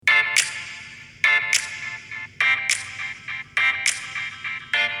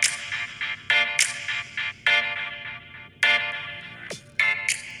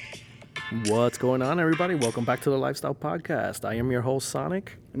What's going on, everybody? Welcome back to the Lifestyle Podcast. I am your host,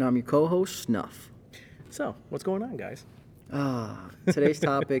 Sonic. And I'm your co-host, Snuff. So, what's going on, guys? Today's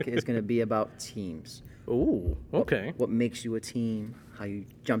topic is going to be about teams. Ooh, okay. What makes you a team? How you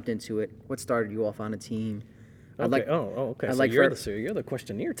jumped into it? What started you off on a team? Okay. Okay. So you're the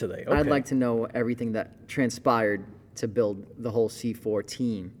questionnaire today. Okay. I'd like to know everything that transpired to build the whole C4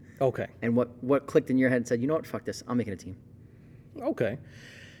 team. Okay. And what clicked in your head and said, you know what, fuck this, I'm making a team. Okay.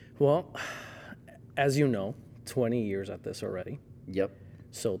 Well, as you know, 20 years at this already. Yep.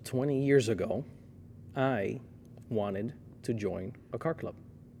 So 20 years ago, I wanted to join a car club.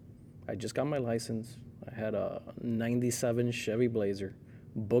 I just got my license. I had a 97 Chevy Blazer,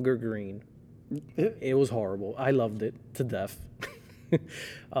 booger green. It was horrible. I loved it to death. You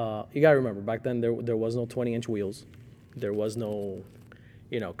got to remember, back then there was no 20-inch wheels. There was no,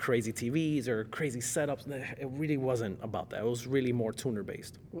 crazy TVs or crazy setups. It really wasn't about that. It was really more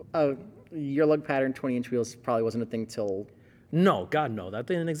tuner-based. Your lug pattern, 20-inch wheels probably wasn't a thing till... No, God, no. That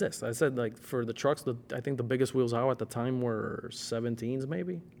didn't exist. I said, for the trucks, I think the biggest wheels out at the time were 17s,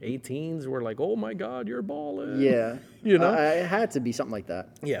 maybe. 18s were like, oh, my God, you're balling. Yeah. It had to be something like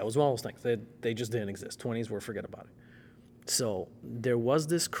that. Yeah, it was one of those things. They just didn't exist. 20s were, forget about it. So there was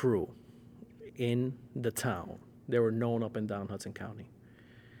this crew in the town. They were known up and down Hudson County.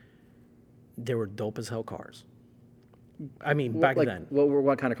 They were dope as hell cars. I mean, back then.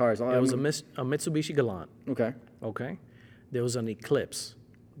 What kind of cars? It was a Mitsubishi Galant. Okay. There was an Eclipse.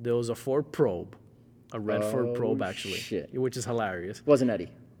 There was a Ford Probe, a red Ford Probe, actually, shit. Which is hilarious. Wasn't Eddie.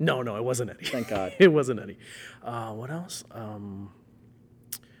 No, it wasn't Eddie. Thank God. It wasn't Eddie. What else?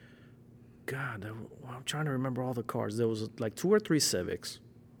 God, I'm trying to remember all the cars. There was like 2 or 3 Civics,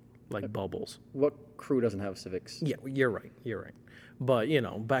 like bubbles. What crew doesn't have Civics? Yeah, you're right. But,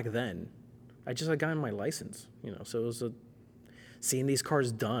 back then, I just had gotten my license, so it was seeing these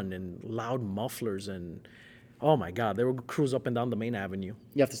cars done and loud mufflers and... Oh, my God. They would cruise up and down the main avenue.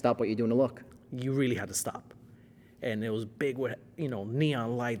 You have to stop what you're doing to look. You really had to stop. And it was big with,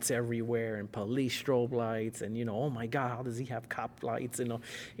 neon lights everywhere and police strobe lights. And, oh, my God, how does he have cop lights?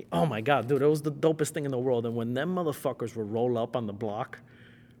 Oh, my God, dude, it was the dopest thing in the world. And when them motherfuckers would roll up on the block,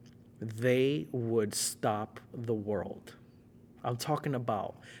 they would stop the world. I'm talking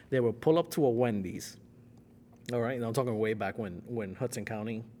about they would pull up to a Wendy's. All right? And I'm talking way back when Hudson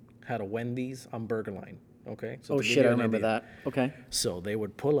County had a Wendy's on Burger Line. Okay. So I remember that. Okay. So they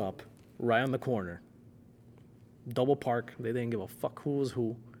would pull up right on the corner, double park. They didn't give a fuck who was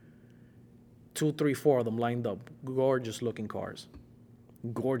who. 2, 3, 4 of them lined up. Gorgeous looking cars.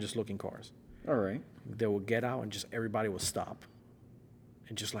 All right. They would get out and just everybody would stop.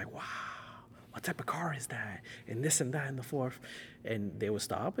 And just like, wow, what type of car is that? And this and that and the fourth. And they would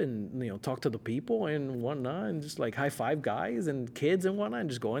stop and, talk to the people and whatnot and just like high five guys and kids and whatnot and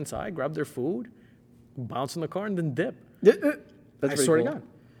just go inside, grab their food, bounce in the car and then dip. That's I swear to cool. God.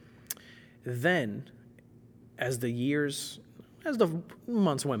 Then, as the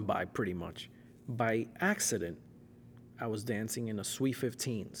months went by, pretty much, by accident, I was dancing in a Sweet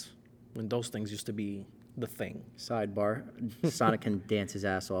 15s when those things used to be the thing. Sidebar: Sonic can dance his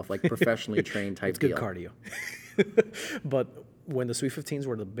ass off, like professionally trained type. It's good deal. cardio. But when the Sweet 15s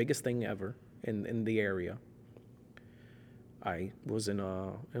were the biggest thing ever in the area, I was in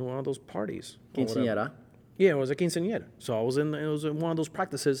one of those parties. Quinceañera? Yeah, it was a quinceañera. So it was in one of those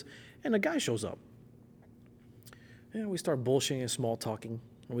practices, and a guy shows up. And we start bullshitting and small talking,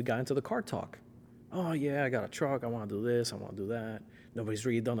 and we got into the car talk. Oh, yeah, I got a truck. I want to do this. I want to do that. Nobody's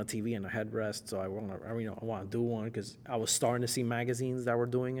really done a TV and a headrest, so I want to do one because I was starting to see magazines that were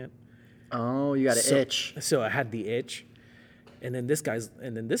doing it. Oh, you got an itch. So I had the itch. And then this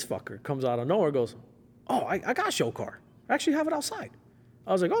fucker comes out of nowhere and goes, oh, I got a show car. I actually have it outside.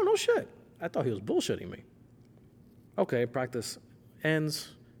 I was like, oh, no shit. I thought he was bullshitting me. Okay, practice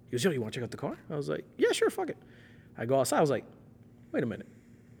ends. He goes, yo, you want to check out the car? I was like, yeah, sure, fuck it. I go outside. I was like, wait a minute.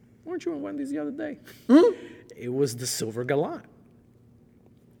 Weren't you in Wendy's the other day? It was the silver Galant.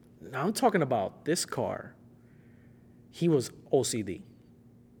 Now I'm talking about this car. He was OCD.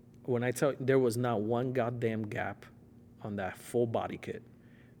 When I tell you, there was not one goddamn gap on that full body kit.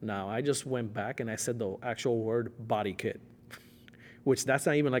 Now, I just went back and I said the actual word body kit, which that's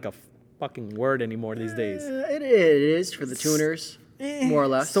not even like a fucking word anymore these days. It is for the tuners, more or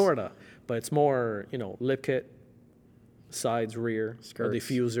less. Sorta. But it's more, lip kit, sides, rear, skirts,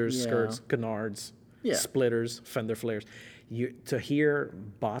 diffusers, skirts, canards, splitters, fender flares. To hear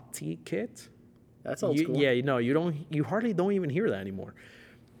body kit, that's old school. Yeah, you hardly don't even hear that anymore.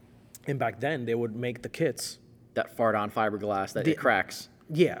 And back then, they would make the kits. That fart on fiberglass that it cracks.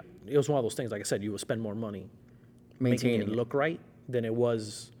 Yeah, it was one of those things. Like I said, you would spend more money making it look right than it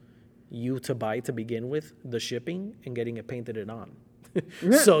was you to buy to begin with, the shipping, and getting it painted it on.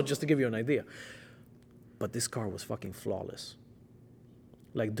 So just to give you an idea. But this car was fucking flawless.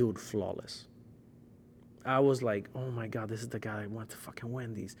 Like, dude, flawless. I was like, oh my God, this is the guy that went to fucking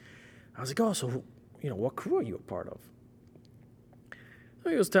Wendy's. I was like, oh, so, what crew are you a part of?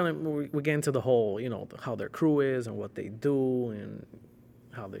 He was telling, we get into the whole, how their crew is and what they do and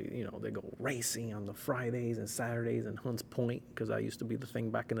how they, they go racing on the Fridays and Saturdays in Hunts Point, because I used to be the thing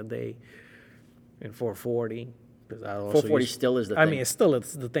back in the day in 440. 440 still is the thing. I mean, it's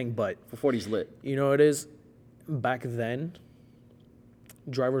the thing, but 440's lit. You know what it is? Back then,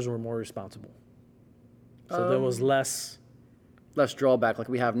 drivers were more responsible. So there was less drawback like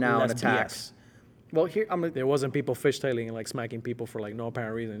we have now in attacks. Well, here there wasn't people fishtailing and like smacking people for like no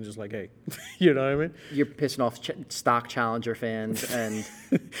apparent reason, just like, hey, you know what I mean? You're pissing off stock Challenger fans and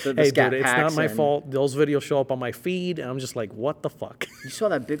the hey, scat dude, it's packs not my fault. Those videos show up on my feed, and I'm just like, what the fuck? You saw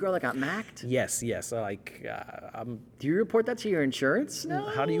that big girl that got macked? Yes. Do you report that to your insurance? No.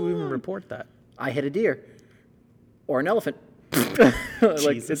 How do you even report that? I hit a deer or an elephant.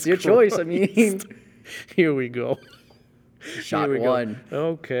 Like, it's your choice. I mean, here we go. Shot one.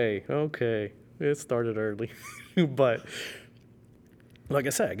 Okay. It started early. But like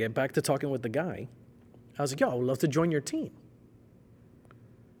I said, I get back to talking with the guy. I was like, yo, I would love to join your team.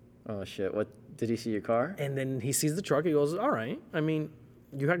 Oh, shit. What? Did he see your car? And then he sees the truck. He goes, all right. I mean,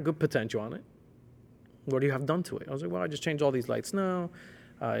 you had good potential on it. What do you have done to it? I was like, well, I just changed all these lights now.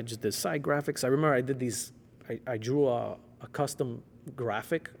 I just did side graphics. I remember I did these. I drew a custom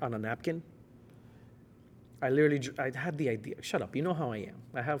graphic on a napkin. I had the idea. Shut up. You know how I am.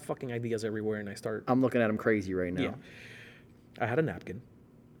 I have fucking ideas everywhere, and I start. I'm looking at him crazy right now. Yeah. I had a napkin.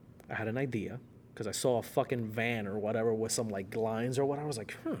 I had an idea because I saw a fucking van or whatever with some like lines or whatever. I was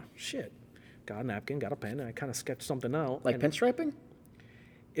like, shit. Got a napkin, got a pen, and I kind of sketched something out. Like pinstriping?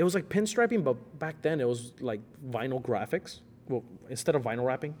 It was like pinstriping, but back then it was like vinyl graphics. Well, instead of vinyl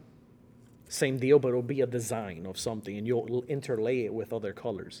wrapping, same deal, but it'll be a design of something, and you'll interlay it with other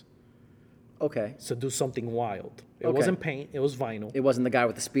colors. Okay. So do something wild. It wasn't paint. It was vinyl. It wasn't the guy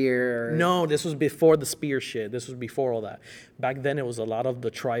with the spear? No, this was before the spear shit. This was before all that. Back then, it was a lot of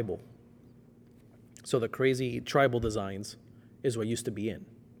the tribal. So the crazy tribal designs is what used to be in.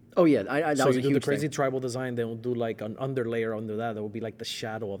 Oh, yeah. That so was you a do huge the crazy thing. tribal design, then we'll do like an underlayer under that. That will be like the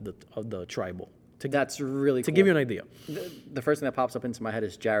shadow of the tribal. That's really cool. To give you an idea. The first thing that pops up into my head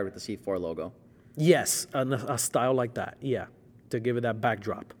is Jared with the C4 logo. Yes, a style like that. Yeah, to give it that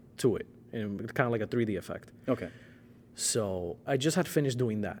backdrop to it. And kind of like a 3D effect. Okay. So I just had finished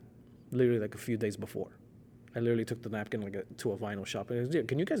doing that, literally like a few days before. I literally took the napkin to a vinyl shop and I was, yeah,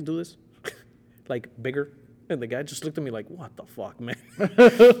 can you guys do this? Like bigger? And the guy just looked at me like, what the fuck, man?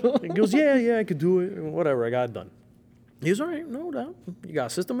 He goes, yeah, I could do it. Whatever, I got it done. He was, all right, no doubt. You got a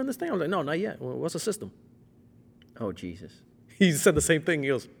system in this thing? I was like, no, not yet. Well, what's a system? Oh, Jesus. He said the same thing. He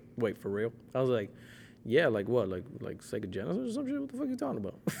goes, wait, for real? I was like, yeah, like what? Like Sega Genesis or some shit? What the fuck are you talking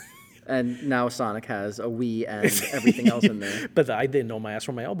about? And now Sonic has a Wii and everything else in there. But I didn't know my ass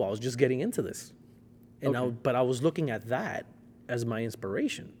from my elbow. I was just getting into this. And but I was looking at that as my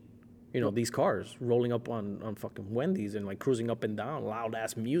inspiration. These cars rolling up on fucking Wendy's and like cruising up and down, loud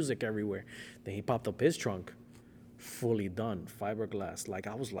ass music everywhere. Then he popped up his trunk, fully done, fiberglass. Like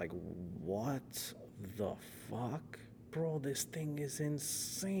I was like, what the fuck? Bro, this thing is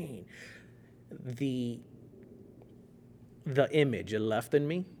insane. The image it left in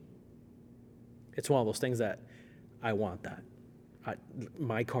me, it's one of those things that I want that.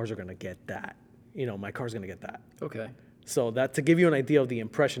 My cars are going to get that. My car's going to get that. Okay. So that to give you an idea of the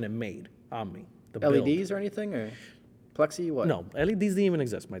impression it made on me. The LEDs build. or anything? Or plexi? What? No, LEDs didn't even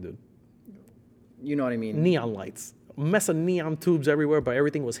exist, my dude. You know what I mean? Neon lights. A mess of neon tubes everywhere, but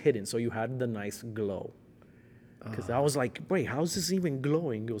everything was hidden, so you had the nice glow. Because I was like, wait, how's this even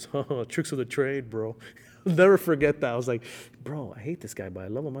glowing? He goes, tricks of the trade, bro. I'll never forget that. I was like, bro, I hate this guy, but I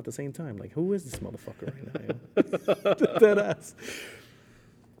love him at the same time. Like, who is this motherfucker right now? Dead ass.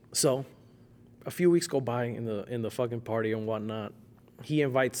 So, a few weeks go by in the fucking party and whatnot. He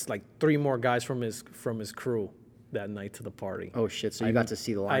invites like 3 more guys from his crew that night to the party. Oh shit! So you got to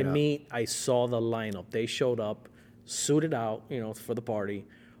see the lineup. I saw the lineup. They showed up, suited out, for the party.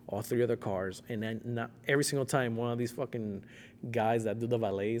 All 3 other cars, and then not every single time one of these fucking guys that do the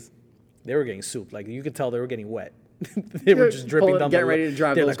valets, they were getting souped. Like you could tell they were getting wet. They were just dripping down. Getting ready to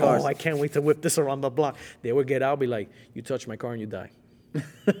drive those cars. Oh, I can't wait to whip this around the block. They would get out, be like, "You touch my car and you die."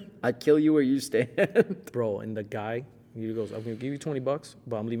 I'd kill you where you stand, bro. And the guy, he goes, "I'm gonna give you $20,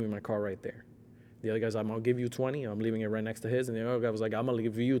 but I'm leaving my car right there." The other guy's, "I'm gonna give you 20, and I'm leaving it right next to his." And the other guy was like, "I'm gonna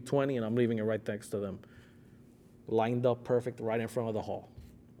give you 20, and I'm leaving it right next to them." Lined up perfect, right in front of the hall.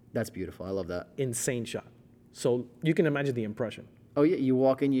 That's beautiful. I love that. Insane shot. So you can imagine the impression. Oh, yeah. You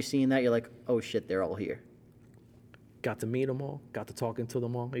walk in, you're seeing that. You're like, oh, shit, they're all here. Got to meet them all. Got to talking to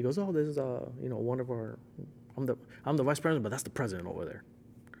them all. He goes, oh, this is, one of our, I'm the vice president, but that's the president over there.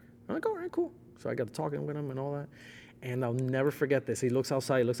 I'm like, all right, cool. So I got to talking with him and all that. And I'll never forget this. He looks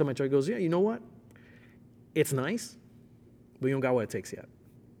outside, he looks at my truck, he goes, yeah, you know what? It's nice, but you don't got what it takes yet.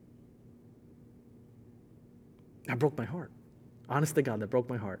 That broke my heart. Honest to God, that broke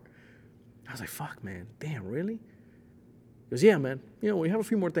my heart. I was like, fuck, man. Damn, really? He goes, yeah, man. We have a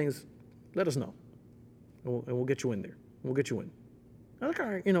few more things. Let us know. And we'll get you in there. We'll get you in. I'm like, all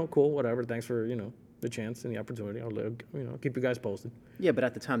right, cool, whatever. Thanks for, the chance and the opportunity. I'll keep you guys posted. Yeah, but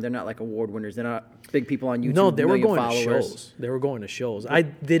at the time, they're not like award winners. They're not big people on YouTube. No, they were going followers. to shows. They were going to shows. I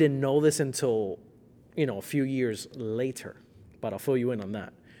didn't know this until, a few years later, but I'll fill you in on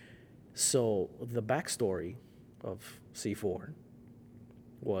that. So the backstory of C4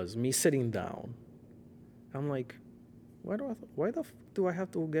 was me sitting down. I'm like, why do I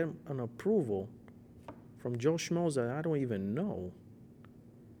have to get an approval from Joe Schmoes that I don't even know?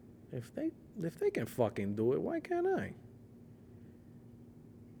 If they can fucking do it, why can't I?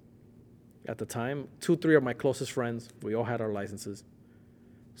 At the time, 2-3 of my closest friends, we all had our licenses.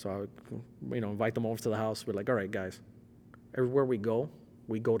 So I would, invite them over to the house. We're like, all right, guys, everywhere we go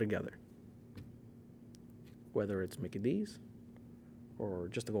together. Whether it's Mickey D's or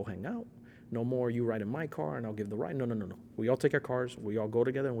just to go hang out. No more you ride in my car and I'll give the ride. No. We all take our cars, we all go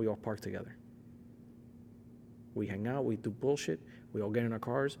together, and we all park together. We hang out, we do bullshit, we all get in our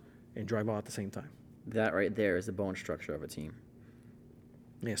cars and drive out at the same time. That right there is the bone structure of a team.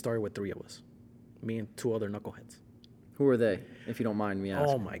 Yeah, it started with 3 of us. Me and 2 other knuckleheads. Who are they, if you don't mind me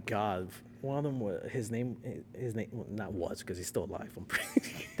asking? Oh, my God. One of them was, his name, well, not was, because he's still alive.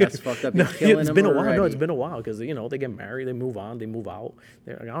 That's fucked up. It's been a while. No, it's been a while, because, they get married, they move on, they move out.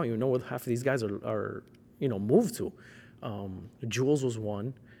 I don't even know what half of these guys are moved to. Jules was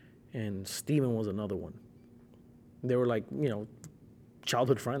one, and Steven was another one. They were like,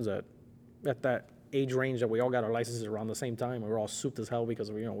 childhood friends at that age range that we all got our licenses around the same time. We were all souped as hell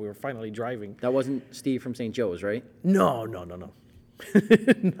because we were finally driving. That wasn't Steve from St. Joe's, right? No. Not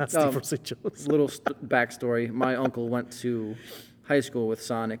Steve from St. Joe's. Little backstory. My uncle went to high school with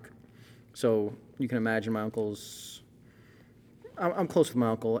Sonic. So you can imagine my uncle's... I'm close with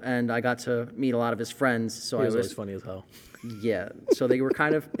my uncle, and I got to meet a lot of his friends. So He was always funny as hell. Yeah. So they were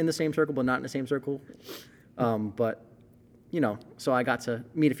kind of in the same circle, but not in the same circle. But... so I got to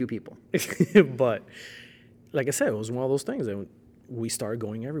meet a few people. But, like I said, it was one of those things that we started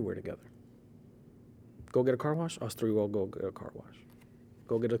going everywhere together. Go get a car wash? Us 3 will go get a car wash.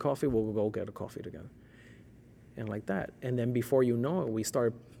 Go get a coffee? We'll go get a coffee together. And like that. And then before you know it, we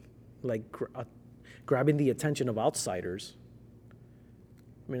start, grabbing the attention of outsiders.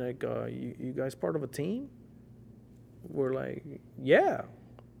 I mean, you guys part of a team? We're like, yeah,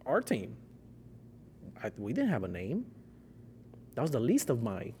 our team. We didn't have a name. That was the least of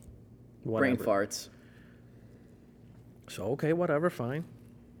my whatever. Brain farts. So, okay, whatever, fine.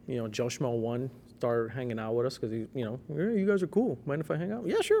 Joe Schmo 1 started hanging out with us because you guys are cool. Mind if I hang out?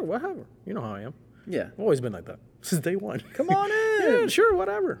 Yeah, sure, whatever. You know how I am. Yeah. I've always been like that since day one. Come on in. Yeah, sure,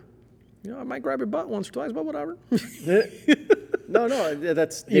 whatever. I might grab your butt once or twice, but whatever. No,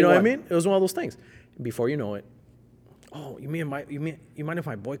 that's... You know what I mean? It was one of those things. Before you know it, oh, you mind if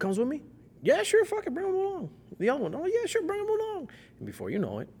my boy comes with me? Yeah, sure, fuck it, bring him along. The other one, oh, yeah, sure, bring him along. And before you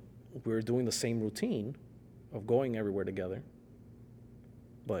know it, we were doing the same routine of going everywhere together.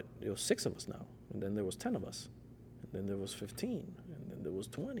 But it was 6 of us now. And then there was 10 of us. And then there was 15. And then there was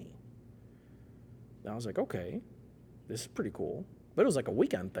 20. And I was like, okay, this is pretty cool. But it was like a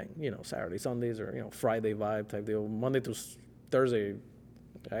weekend thing, Saturday, Sundays, or, Friday vibe type deal. Monday through Thursday,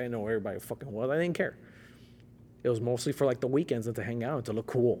 I didn't know where everybody fucking was. I didn't care. It was mostly for the weekends and to hang out and to look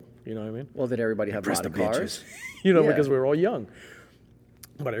cool. You know what I mean? Well, did everybody have modded cars? Yeah. Because we were all young.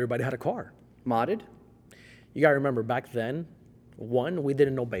 But everybody had a car. Modded? You got to remember, back then, 1, we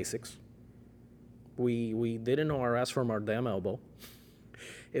didn't know basics. We didn't know our ass from our damn elbow.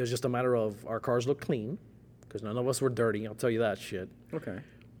 It was just a matter of our cars looked clean, because none of us were dirty. I'll tell you that shit. Okay.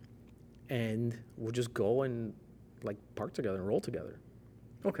 And we'll just go and, park together and roll together.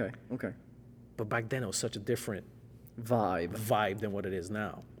 Okay. But back then, it was such a different vibe than what it is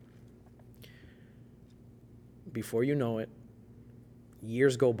now. Before you know it,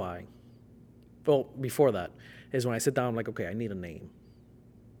 years go by. Well, before that is when I sit down, I'm like, okay, I need a name.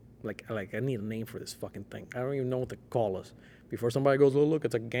 I need a name for this fucking thing. I don't even know what to call us. Before somebody goes, oh, look,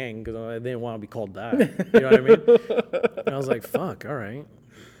 it's a gang, because I didn't want to be called that. You know what I mean? And I was like, fuck, all right.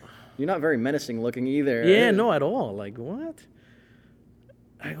 You're not very menacing looking either. Yeah, no, at all. What?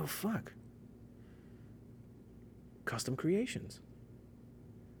 I go, fuck. Custom creations.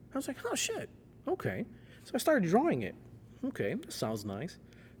 I was like, oh, shit. Okay. So I started drawing it. Okay, that sounds nice.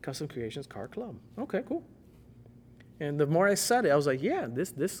 Custom Creations Car Club. Okay, cool. And the more I said it, I was like, yeah,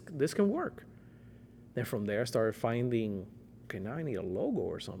 this can work. Then from there, I started finding, okay, now I need a logo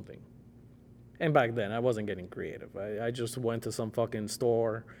or something. And back then, I wasn't getting creative. I just went to some fucking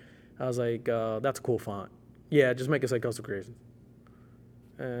store. I was like, that's a cool font. Yeah, just make it say Custom Creations.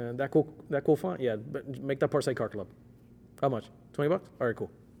 That cool font? Yeah, but make that part say Car Club. How much? $20? All right,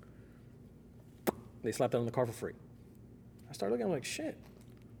 cool. They slapped that on the car for free. I started looking, I'm like, shit.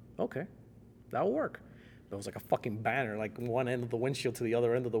 Okay, that'll work. There was like a fucking banner, like one end of the windshield to the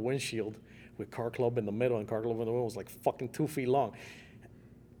other end of the windshield with Car Club in the middle, and Car Club in the middle was like fucking 2 feet long.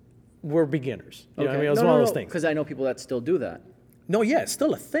 We're beginners. You know what I mean? It was one of those things. Because I know people that still do that. No, yeah, it's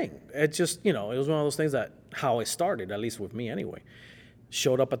still a thing. It just, it was one of those things that how it started, at least with me anyway.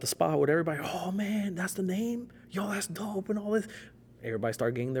 Showed up at the spot with everybody, oh man, that's the name? Yo, that's dope and all this. Everybody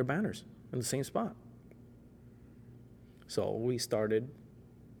started getting their banners in the same spot. So we started,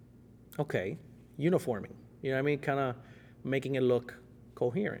 okay, uniforming. You know what I mean? Kind of making it look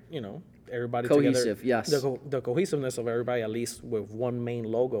coherent, everybody Cohesive, together. yes. The cohesiveness of everybody, at least with one main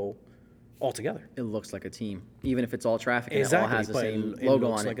logo all together. It looks like a team. Even if it's all traffic and Exactly, it all has the but same it logo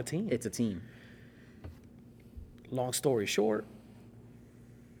looks on like it, a team. it's a team. Long story short,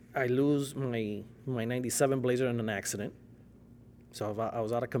 I lose my 97 Blazer in an accident. So I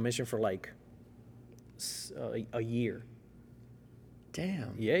was out of commission for like a year.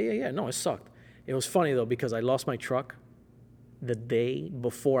 Damn. Yeah. No, it sucked. It was funny, though, because I lost my truck the day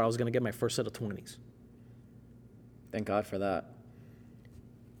before I was going to get my first set of 20s. Thank God for that.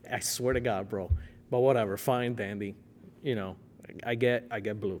 I swear to God, bro. But whatever, fine, dandy. I get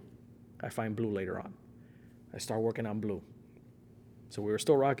blue. I find blue later on. I start working on blue. So we were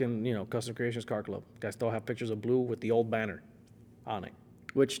still rocking, Custom Creations Car Club. I still have pictures of blue with the old banner on it.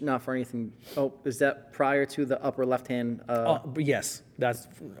 Which, not for anything. Oh, is that prior to the upper left-hand? But yes, that's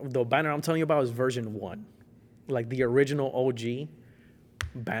the banner I'm telling you about is version 1, like the original OG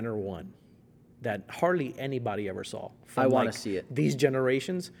banner 1 that hardly anybody ever saw. I want to see it. These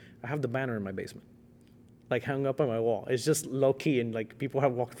generations, I have the banner in my basement, like hung up on my wall. It's just low key, and like people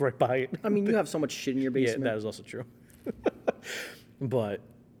have walked right by it. I mean, you have so much shit in your basement. Yeah, that is also true. But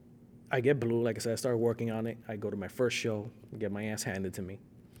I get blue. Like I said, I started working on it. I go to my first show, get my ass handed to me.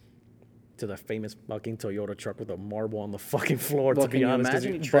 To the famous fucking Toyota truck with a marble on the fucking floor, Well, to be honest.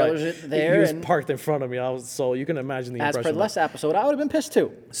 Imagine he trailers it there. He was and parked in front of me. So you can imagine the as impression. per the last episode, I would have been pissed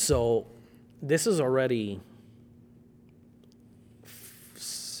too. So this is already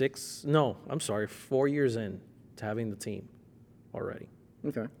 4 years in to having the team already.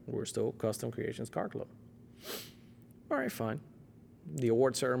 Okay. We're still Custom Creations Car Club. All right, fine. The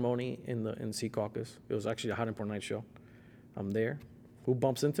award ceremony in Sea Caucus. It was actually a Hot Import Night show. I'm there. Who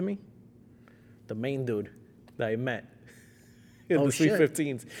bumps into me? The main dude that I met in the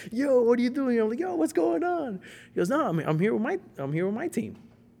 315s. Yo, what are you doing? I'm like, yo, what's going on? He goes, no, I'm here with my team.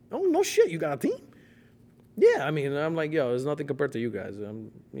 Oh, no shit, you got a team? Yeah, I mean, I'm like, yo, there's nothing compared to you guys.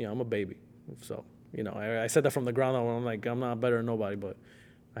 I'm a baby. So, I said that from the ground up. I'm like, I'm not better than nobody, but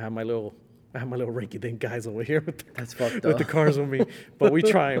I have my little rinky-dink guys over here That's fucked up. with the cars with me. But we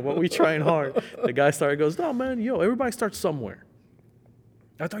trying hard. The guy goes, no, man, yo, everybody starts somewhere.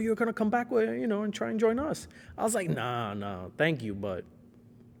 I thought you were going to come back with, and try and join us. I was like, nah, thank you, but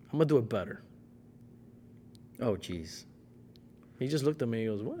I'm going to do it better. Oh, jeez. He just looked at me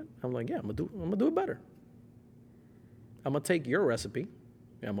and goes, what? I'm like, yeah, I'm going to do it better. I'm going to take your recipe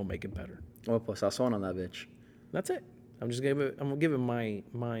and I'm going to make it better. Oh, pues sazón on that bitch. That's it. I'm going to give it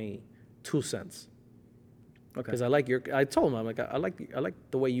my 2 cents. Okay. Because I told him, I'm like, I like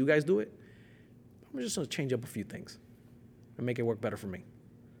the way you guys do it. I'm just going to change up a few things and make it work better for me.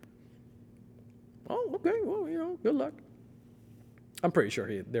 Oh, okay. Well, good luck. I'm pretty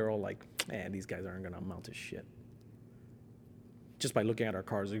sure they're all like, these guys aren't going to amount to shit. Just by looking at our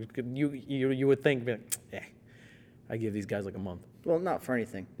cars, you would think, I give these guys like a month. Well, not for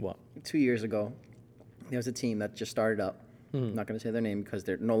anything. What? 2 years ago, there was a team that just started up. I'm not going to say their name because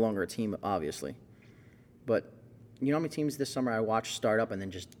they're no longer a team, obviously. But you know how many teams this summer I watched start up and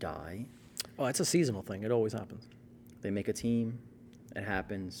then just die? Oh, it's a seasonal thing. It always happens. They make a team, it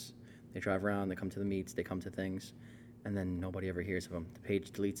happens, they drive around, they come to the meets, they come to things, and then nobody ever hears of them. The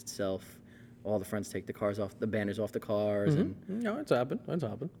page deletes itself, all the friends take the banners off the cars. And No, it's happened.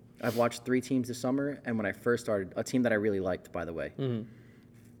 I've watched 3 teams this summer, and when I first started, a team that I really liked, by the way, it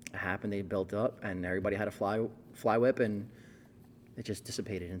happened, they built up, and everybody had a fly whip, and it just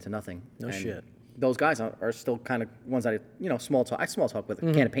dissipated into nothing. No and shit. those guys are still kind of ones that small talk with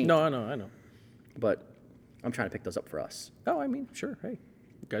a can of paint. No, I know. But I'm trying to pick those up for us. Oh, I mean, sure. Hey,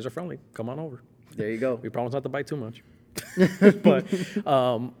 you guys are friendly. Come on over. There you go. We promise not to bite too much. But,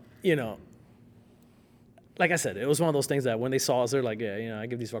 like I said, it was one of those things that when they saw us, they're like, yeah, I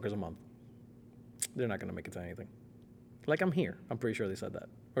give these fuckers a month. They're not going to make it to anything. Like, I'm here. I'm pretty sure they said that.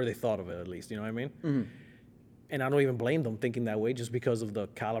 Or they thought of it, at least. You know what I mean? Mm-hmm. And I don't even blame them thinking that way just because of the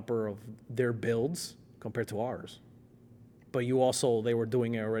caliber of their builds compared to ours. But they were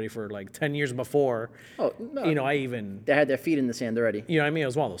doing it already for like 10 years before. Oh, no. They had their feet in the sand already. You know what I mean? It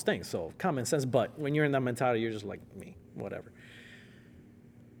was one of those things. So common sense. But when you're in that mentality, you're just like, me, whatever.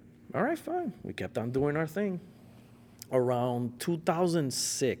 All right, fine. We kept on doing our thing. Around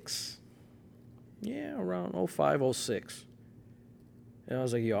 2006. Yeah, around 05, 06. And I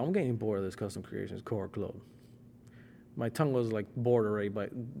was like, yo, I'm getting bored of this Custom Creations Car Club. My tongue was like bored already.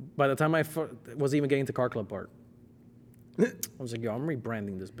 By the time I was even getting to Car Club part, I was like, yo, I'm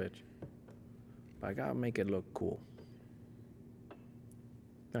rebranding this bitch. But I gotta make it look cool.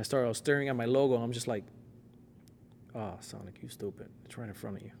 And I was staring at my logo, and I'm just like, Sonic, you stupid. It's right in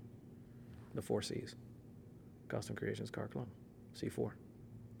front of you. The 4 C's. Custom Creations Car Club. C4.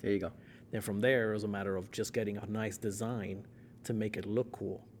 There you go. Then from there, it was a matter of just getting a nice design to make it look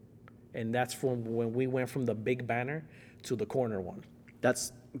cool. And that's from when we went from the big banner to the corner one.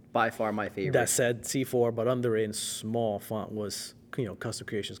 That's by far my favorite. That said C4, but under it in small font was, Custom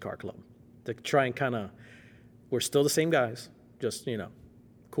Creations Car Club. To try and we're still the same guys, just,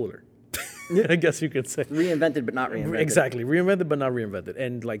 cooler. I guess you could say. Reinvented, but not reinvented. Exactly. Reinvented, but not reinvented.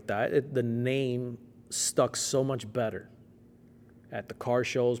 And like that, the name stuck so much better. At the car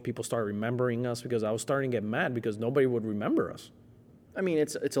shows, people started remembering us because I was starting to get mad because nobody would remember us. I mean,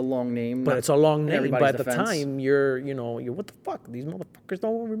 it's a long name. But it's a long name. But at the time, you're what the fuck? These motherfuckers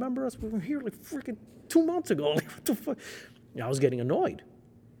don't remember us. We were here like freaking 2 months ago. Like, what the fuck? I was getting annoyed.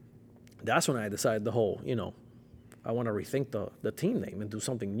 That's when I decided I want to rethink the team name and do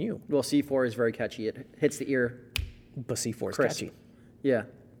something new. Well, C4 is very catchy. It hits the ear. But C4 is catchy. Yeah.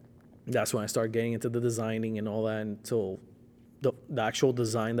 That's when I started getting into the designing and all that until the actual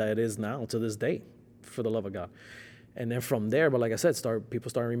design that it is now to this day, for the love of God. And then from there, but like I said, people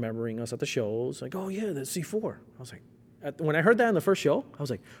started remembering us at the shows. Like, oh yeah, that's C4. I was like, when I heard that in the first show, I was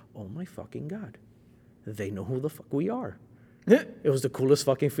like, oh my fucking God. They know who the fuck we are. It was the coolest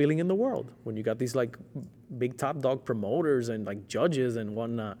fucking feeling in the world when you got these like big top dog promoters and like judges and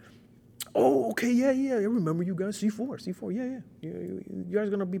whatnot. Oh, okay, yeah, I remember you guys, C4, yeah. You guys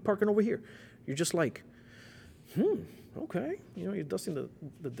are gonna be parking over here. You're just like, okay. You're dusting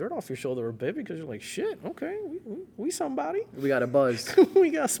the dirt off your shoulder a bit because you're like, shit, okay, we somebody. We got a buzz.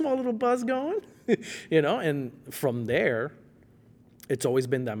 We got a small little buzz going, and from there, it's always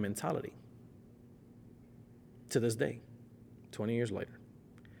been that mentality to this day, 20 years later.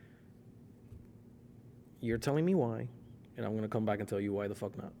 You're telling me why, and I'm going to come back and tell you why the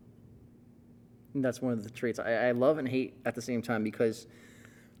fuck not. And that's one of the traits I love and hate at the same time because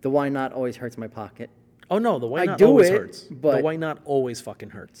the why not always hurts my pocket. Oh, no, the why not always hurts. But the why not always fucking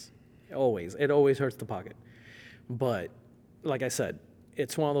hurts. Always. It always hurts the pocket. But, like I said,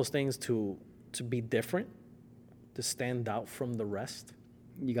 it's one of those things to be different, to stand out from the rest.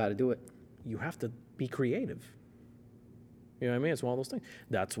 You got to do it. You have to be creative. You know what I mean? It's one of those things.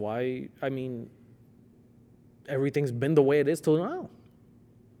 That's why, everything's been the way it is till now.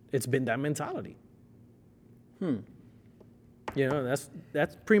 It's been that mentality. That's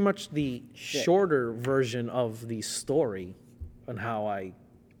pretty much the shorter version of the story on how I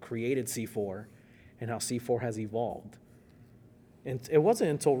created C4 and how C4 has evolved. And it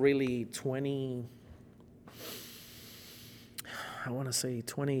wasn't until really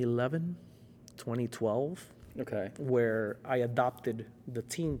 2011, 2012, okay, where I adopted the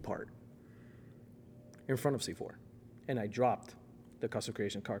team part in front of C4. And I dropped the Custom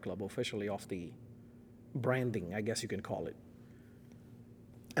Creation Car Club officially off the branding, I guess you can call it.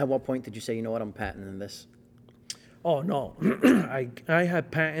 At what point did you say, you know what, I'm patenting this? Oh, no. I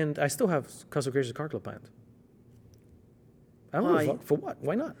had patent. I still have Custom Creation Car Club patent. I don't know. For what?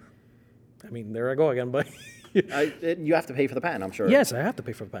 Why not? There I go again, but... you have to pay for the patent, I'm sure. Yes, I have to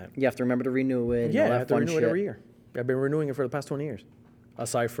pay for the patent. You have to remember to renew it. Yeah, I have to renew it every year. I've been renewing it for the past 20 years.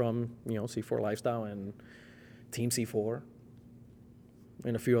 Aside from, C4 Lifestyle and Team C4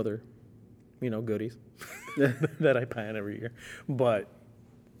 and a few other, goodies that I patent every year. But,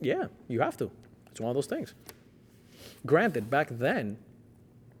 yeah, you have to. It's one of those things. Granted, back then,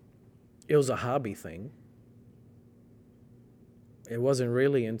 it was a hobby thing. It wasn't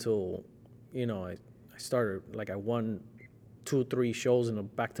really until, I started, I won 2 or 3 shows in a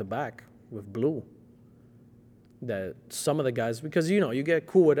back-to-back with Blue. That some of the guys, because you get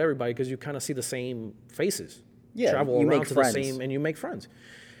cool with everybody because you kind of see the same faces. Yeah, travel you around make to friends. the same, and you make friends.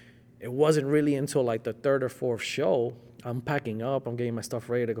 It wasn't really until like the third or fourth show, I'm packing up, I'm getting my stuff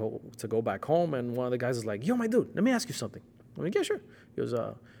ready to go back home, and one of the guys is like, "Yo, my dude, let me ask you something." I'm like, "Yeah, sure." He goes,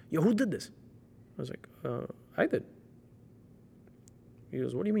 "Yo, who did this?" I was like, "I did." He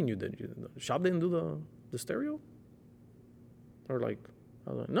goes, "What do you mean you did? The shop didn't do the stereo?" Or like,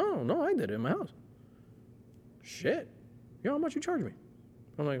 I was like, "No, I did it in my house." Shit. Yo, how much you charge me?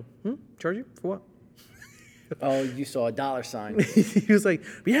 I'm like, charge you? For what? Oh, you saw a dollar sign. He was like,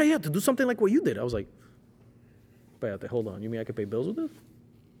 yeah, to do something like what you did. I was like, espérate, hold on. You mean I could pay bills with this?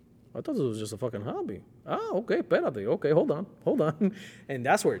 I thought this was just a fucking hobby. Ah, okay, espérate. Okay, hold on. And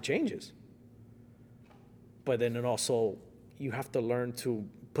that's where it changes. But then it also, you have to learn to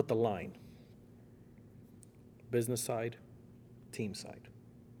put the line. Business side, team side.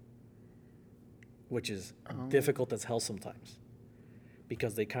 Which is difficult as hell sometimes.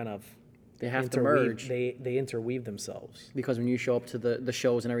 Because they kind of... They have to merge. They interweave themselves. Because when you show up to the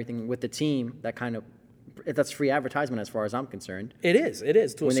shows and everything with the team, that's free advertisement as far as I'm concerned. It is.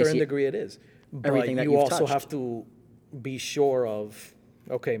 To a certain degree, it is. But everything that you you've also touched. have to be sure of,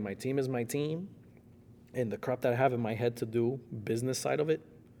 okay, my team is my team, and the crap that I have in my head to do, business side of it,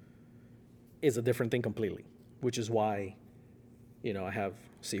 is a different thing completely. Which is why, I have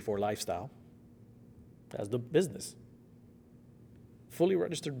C4 Lifestyle as the business. Fully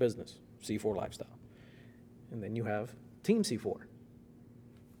registered business, C4 Lifestyle. And then you have Team C4.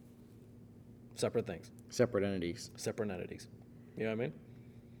 Separate things. Separate entities. You know what I mean?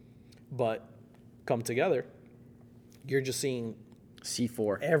 But come together, you're just seeing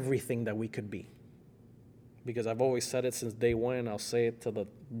C4. everything that we could be. Because I've always said it since day one, and I'll say it till the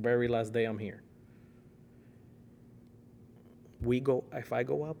very last day I'm here. If I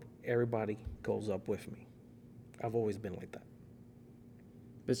go up, everybody goes up with me. I've always been like that.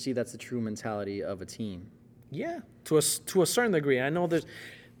 But see, that's the true mentality of a team. Yeah, to a certain degree. I know there's,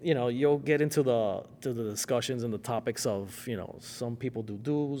 you'll get into the discussions and the topics of, some people do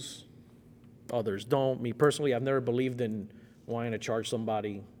dues, others don't. Me personally, I've never believed in wanting to charge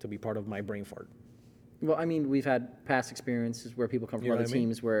somebody to be part of my brain fart. Well, I mean, we've had past experiences where people come from other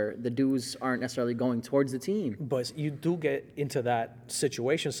teams where the dues aren't necessarily going towards the team. But you do get into that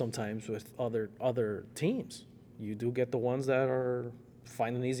situation sometimes with other teams. You do get the ones that are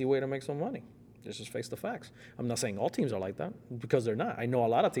finding an easy way to make some money. Let's just face the facts. I'm not saying all teams are like that, because they're not. I know a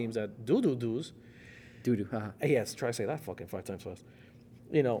lot of teams that do dues. Haha. Yes, try to say that fucking 5 times fast.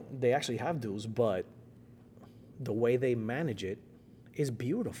 They actually have dues, but the way they manage it is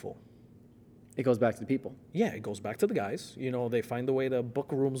beautiful. It goes back to the people. Yeah, it goes back to the guys. They find a way to book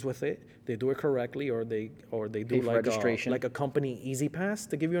rooms with it. They do it correctly, or they do like registration. Like a company Easy Pass,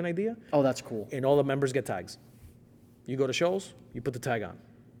 to give you an idea. Oh, that's cool. And all the members get tags. You go to shows, you put the tag on.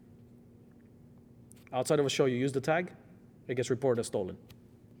 Outside of a show, you use the tag, it gets reported as stolen.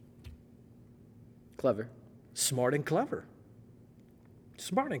 Clever. Smart and clever.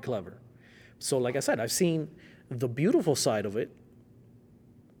 So like I said, I've seen the beautiful side of it,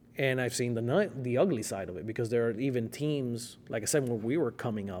 and I've seen the ugly side of it, because there are even teams, like I said, when we were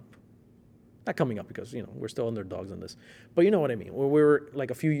coming up, not coming up because, we're still underdogs in this, but you know what I mean, where we were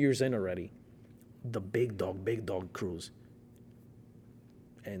like a few years in already, the big dog crews.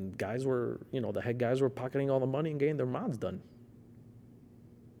 And guys were, the head guys were pocketing all the money and getting their mods done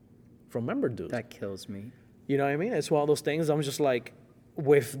from member dues. That kills me. You know what I mean? It's one of those things, I'm just like,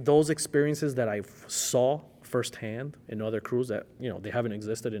 with those experiences that I saw firsthand in other crews that, they haven't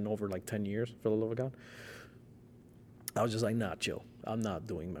existed in over like 10 years, for the love of God, I was just like, nah, chill. I'm not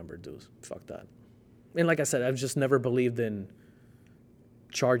doing member dues. Fuck that. And like I said, I've just never believed in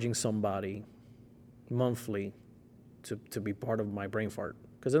charging somebody monthly to be part of my brain fart.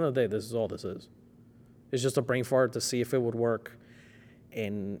 Because at the end of the day, this is all this is. It's just a brain fart to see if it would work.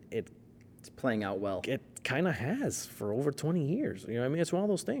 And it's playing out well. It kind of has for over 20 years. You know what I mean? It's one of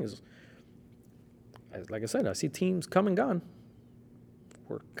those things. Like I said, I see teams come and gone.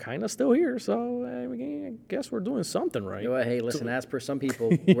 We're kind of still here, so I guess we're doing something right. Hey, listen, as per some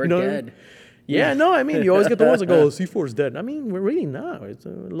people, we're dead. Yeah, no, I mean, you always get the ones that go, C4 is dead. I mean, we're really not. It's the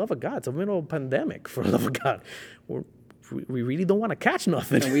love of God. It's a middle of a pandemic, for the love of God. We really don't want to catch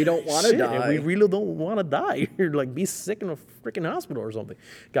nothing. And we don't want to die. And we really don't want to die. Like, be sick in a freaking hospital or something.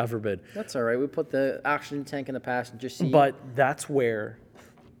 God forbid. That's all right. We put the oxygen tank in the passenger seat. But that's where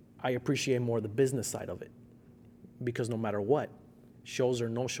I appreciate more the business side of it. Because no matter what, shows or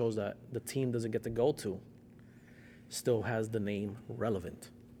no shows that the team doesn't get to go to, still has the name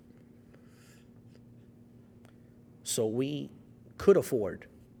relevant. So we could afford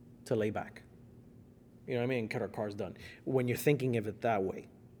to lay back. You know what I mean? Get our cars done. When you're thinking of it that way,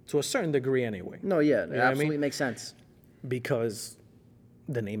 to a certain degree anyway. No, yeah, it know what I absolutely mean? makes sense. Because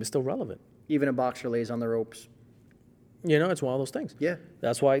the name is still relevant. Even a boxer lays on the ropes. You know, it's one of those things. Yeah.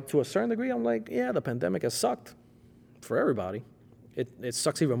 That's why, to a certain degree, I'm like, yeah, the pandemic has sucked for everybody. It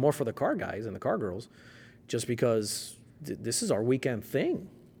sucks even more for the car guys and the car girls, just because this is our weekend thing.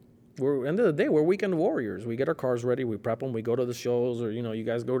 End of the day, we're weekend warriors. We get our cars ready, we prep them, we go to the shows, or you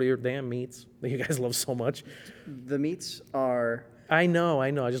guys go to your damn meets that you guys love so much. The meets are. I know.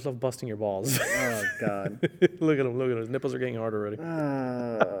 I just love busting your balls. Oh God. Look at him. His nipples are getting hard already.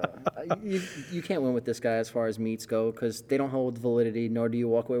 You can't win with this guy as far as meets go because they don't hold validity, nor do you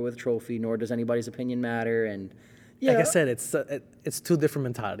walk away with a trophy, nor does anybody's opinion matter. And like I said, it's two different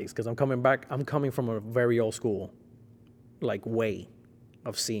mentalities because I'm coming from a very old school, like, way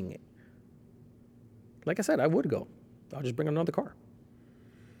of seeing it. Like I said, I would go. I'll just bring another car.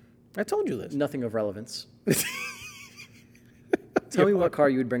 I told you this. Nothing of relevance. Tell me what car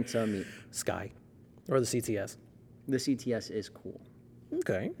you would bring to a meet. Sky, or the CTS. The CTS is cool.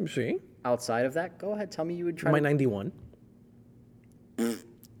 Okay, see. Outside of that, go ahead. Tell me you would try. My 91.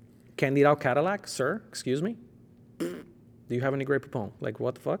 Candied out Cadillac, sir. Excuse me. Do you have any Grey Poupon? Like,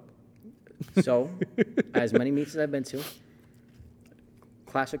 what the fuck? So, as many meets as I've been to,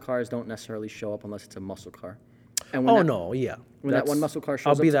 classic cars don't necessarily show up unless it's a muscle car. And when When that one muscle car shows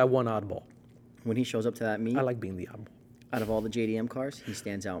I'll up, be that one oddball. when he shows up to that meet, I like being the oddball. out of all the JDM cars, he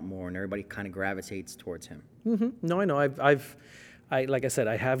stands out more, and everybody kind of gravitates towards him. No, I know. I like I said,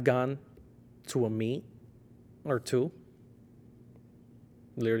 I have gone to a meet or two.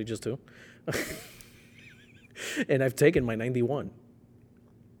 Literally just two. And I've taken my 91.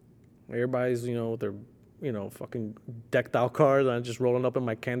 Everybody's, with their, fucking decked out cars. I'm just rolling up in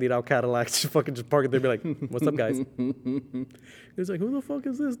my candied out Cadillac. Just park it there and be like, what's up, guys? It's like, who the fuck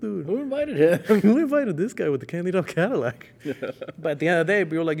is this dude? Who invited him? Who invited this guy with the candied out Cadillac? But at the end of the day,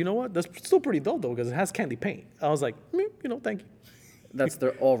 we were like, you know what? That's still pretty dope, though, because it has candy paint. I was like, thank you. That's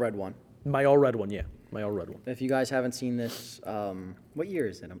their all red one. My all red one, yeah. My all red one. If you guys haven't seen this, what year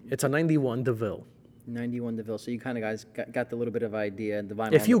is it? It's a 91 DeVille. 91 DeVille. So you kind of guys got the little bit of idea. The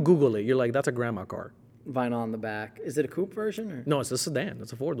vinyl. If you Google it, you're like, that's a grandma car. Vinyl on the back. Is it a coupe version? Or? No, it's a sedan.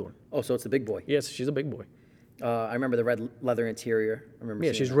 It's a four-door. Oh, so it's the big boy. Yes, she's a big boy. I remember the red leather interior. I remember.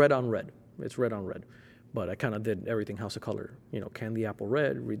 Yeah, seeing she's that. red on red. It's red on red. But I kind of did everything house of color. Candy apple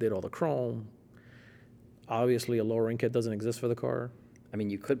red, redid all the chrome. Obviously, a lowering kit doesn't exist for the car. I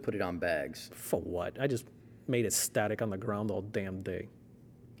mean, you could put it on bags. For what? I just made it static on the ground all damn day.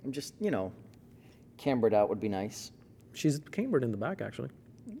 I'm just, cambered out would be nice. She's cambered in the back, actually.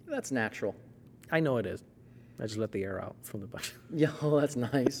 That's natural. I know it is. I just let the air out from the back. Yeah, oh, that's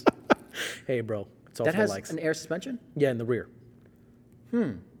nice. Hey, bro. It's all That for has likes. an air suspension? Yeah, in the rear.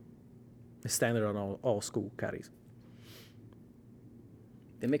 It's standard on all school caddies.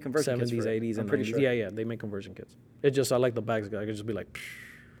 They make conversion kits 70s, for it, 80s, I'm and pretty 90s. sure. Yeah, they make conversion kits. It just, I like the bags. I could just be like,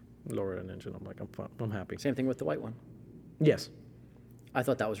 lower an engine. I'm like, I'm happy. Same thing with the white one. Yes. I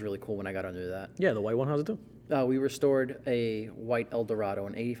thought that was really cool when I got under that. Yeah, the white one has it too. We restored a white Eldorado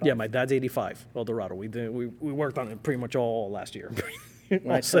in 85. Yeah, my dad's 85 Eldorado. We worked on it pretty much all last year. When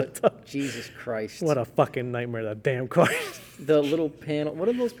I thought, Jesus Christ. What a fucking nightmare, that damn car. The little panel, what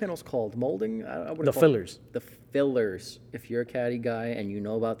are those panels called? Molding? The fillers. The fillers. If you're a caddy guy and you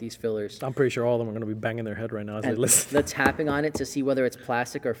know about these fillers. I'm pretty sure all of them are going to be banging their head right now as they listen. The tapping on it to see whether it's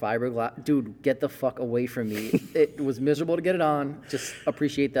plastic or fiberglass. Dude, get the fuck away from me. It was miserable to get it on. Just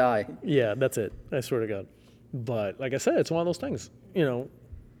appreciate the eye. Yeah, that's it. I swear to God. But like I said, it's one of those things,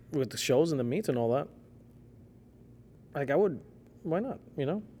 with the shows and the meets and all that. Like, why not,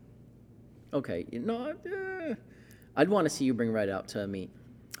 Okay, I'd want to see you bring Red out to a meet.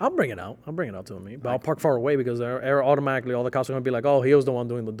 I'll bring it out to a meet. But I'll park far away because they're automatically, all the cops are going to be like, oh, he was the one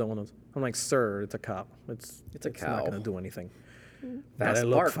doing the donuts. I'm like, sir, it's a cop. It's a cow. not going to do anything. Fast but I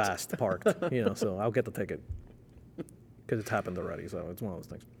look parked. fast parked, so I'll get the ticket. Because it's happened already, so it's one of those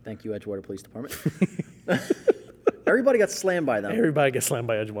things. Thank you, Edgewater Police Department. Everybody got slammed by them. Everybody gets slammed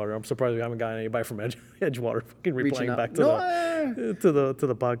by Edgewater. I'm surprised we haven't gotten anybody from Edgewater fucking Reaching replaying out. back to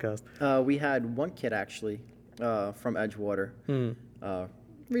the podcast. We had one kid actually from Edgewater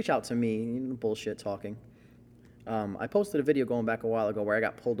reach out to me, bullshit talking. I posted a video going back a while ago where I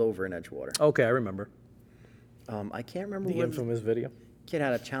got pulled over in Edgewater. Okay, I remember. I can't remember The what infamous video. kid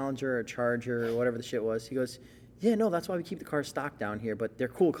had a Challenger or a Charger or whatever the shit was. He goes, yeah, no, that's why we keep the cars stocked down here, but they're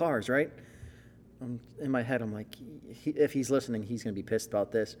cool cars, right? In my head, I'm like, if he's listening, he's going to be pissed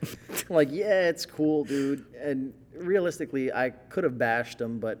about this. I'm like, yeah, it's cool, dude. And realistically, I could have bashed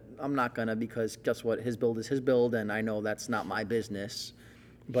him, but I'm not going to because guess what? His build is his build, and I know that's not my business.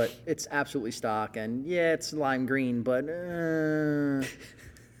 but it's absolutely stock. And yeah, it's lime green, but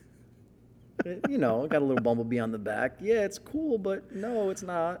you know, got a little bumblebee on the back. Yeah, it's cool, but no, it's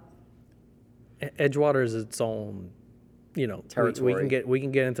not. Edgewater is its own, you know, Territory. we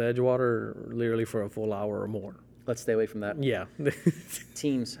can get into Edgewater literally for a full hour or more. Let's stay away from that. Yeah.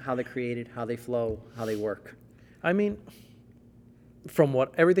 Teams, how they created, how they flow, how they work. I mean, from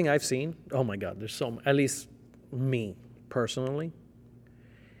everything I've seen, oh my God, there's at least me personally,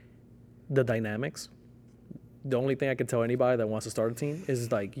 the dynamics. The only thing I can tell anybody that wants to start a team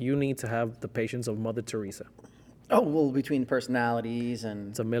is like, you need to have the patience of Mother Teresa. Oh, well, between personalities and...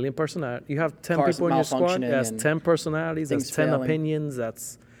 It's a million personalities. You have 10 cars people in your squad. malfunctioning That's and 10 personalities. That's things 10 failing. opinions.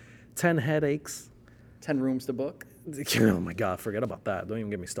 That's 10 headaches. 10 rooms to book. Oh my God, forget about that. Don't even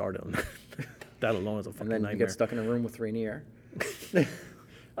get me started on that. That alone is a fucking And then nightmare. you get stuck in a room with Rainier.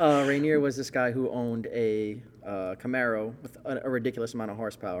 Rainier was this guy who owned a Camaro with a ridiculous amount of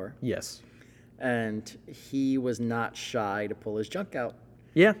horsepower. Yes. And he was not shy to pull his junk out.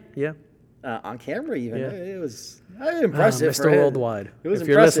 Yeah, yeah. On camera even. Yeah. It was impressive. Mr. Worldwide. It was if impressive.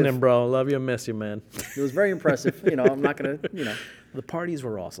 you're listening, bro, love you and miss you, man. It was very impressive. You know, I'm not going to, you know. The parties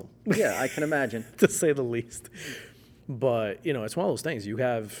were awesome. Yeah, I can imagine. To say the least. But, you know, it's one of those things. You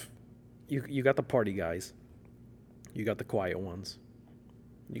have, you got the party guys. You got the quiet ones.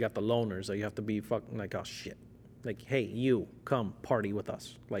 You got the loners that you have to be fucking like, oh, shit. Like, hey, you, come party with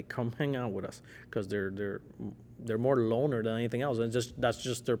us. Like, come hang out with us. Because they're more loner than anything else. And that's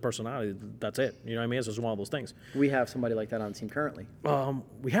just their personality. That's it. You know what I mean? It's just one of those things. We have somebody like that on the team currently.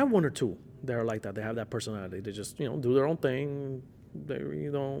 We have one or two that are like that. They have that personality. They just, you know, do their own thing.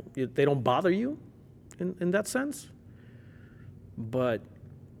 They don't bother you in that sense. But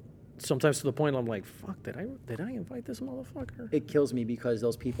sometimes to the point I'm like, fuck, did I invite this motherfucker? It kills me because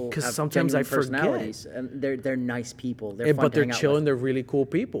those people have sometimes I genuine forget. personalities, and they're nice people. They're fun But to they're hang out chilling. with. They're really cool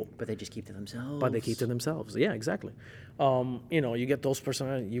people. But they just keep to themselves. But they keep to themselves. Yeah, exactly. You know, you get those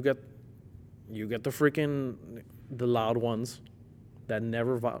personalities. You get the loud ones that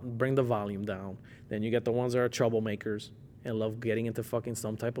never bring the volume down. Then you get the ones that are troublemakers and love getting into fucking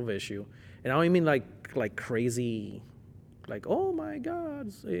some type of issue. And I don't even mean like crazy, like, oh my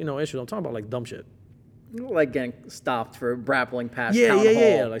God, you know, issues. I'm talking about like dumb shit. Like getting stopped for brabbling past Yeah, town hall.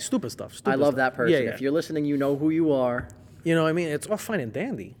 yeah, like stupid stuff. I love that person. Yeah, yeah. If you're listening, you know who you are. You know what I mean? It's all fine and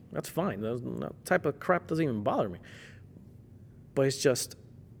dandy. That's fine. That type of crap doesn't even bother me. But it's just,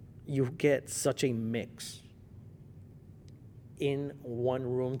 you get such a mix in one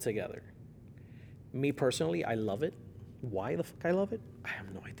room together. Me personally, I love it. Why the fuck I love it? I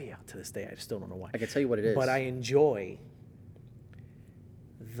have no idea. To this day, I still don't know why. I can tell you what it is. But I enjoy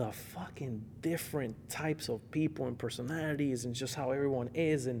the fucking different types of people and personalities and just how everyone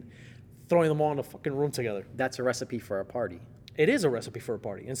is and throwing them all in the fucking room together. That's a recipe for a party. It is a recipe for a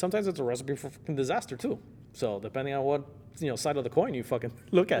party. And sometimes it's a recipe for fucking disaster too. So depending on what, you know, side of the coin you fucking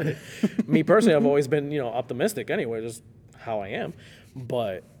look at it. Me personally, I've always been, you know, optimistic anyway, just how I am.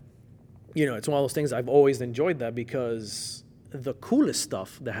 But, you know, it's one of those things I've always enjoyed that because the coolest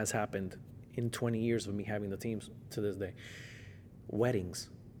stuff that has happened in 20 years of me having the teams to this day, weddings.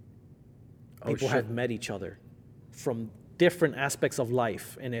 People have met each other from different aspects of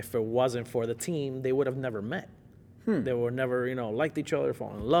life. And if it wasn't for the team, they would have never met. They were never, you know, liked each other,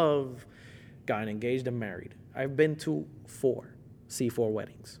 fallen in love, gotten engaged and married. I've been to 4 C4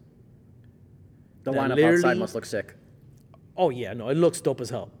 weddings. The lineup outside must look sick. Oh, yeah, no, it looks dope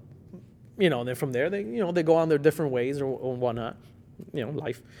as hell. You know, and then from there, they go on their different ways or whatnot, you know,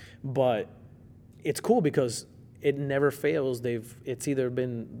 life. But it's cool because it never fails. It's either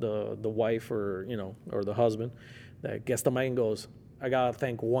been the wife or, you know, or the husband that gets the mic and goes, I got to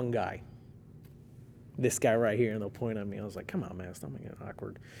thank one guy. This guy right here, and they'll point at me. I was like, come on, man, stop making it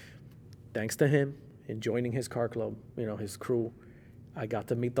awkward. Thanks to him and joining his car club, you know, his crew, I got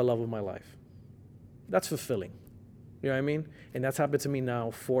to meet the love of my life. That's fulfilling. You know what I mean? And that's happened to me now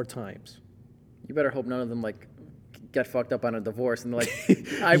 4 times. You better hope none of them, like, get fucked up on a divorce and they're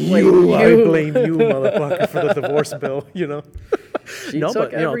like, I blame you. I blame you, motherfucker, for the divorce bill, you know? No,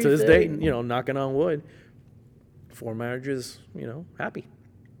 but, you know, to this day, you know, knocking on wood, 4 marriages, you know, happy.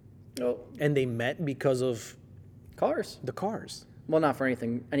 Oh. And they met because of Cars. the cars. Well, not for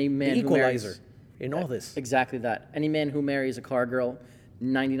anything. Any man The who marries... equalizer in all this. Exactly that. Any man who marries a car girl,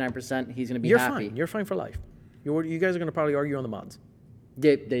 99% he's going to be You're happy. fine. You're fine for life. You guys are going to probably argue on the mods.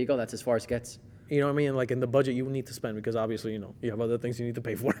 There you go. That's as far as it gets. You know what I mean? Like in the budget you need to spend because obviously, you know, you have other things you need to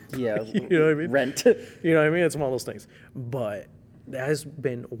pay for. Yeah. You know what I mean? Rent. You know what I mean? It's one of those things. But that has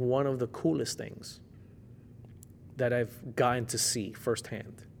been one of the coolest things that I've gotten to see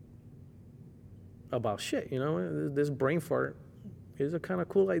firsthand about shit. You know, this brain fart is a kind of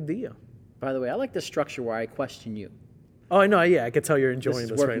cool idea. By the way, I like the structure where I question you. Oh, I know. Yeah, I can tell you're enjoying is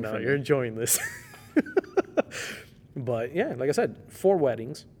this right working now. for me. You're enjoying this. But yeah, like I said, 4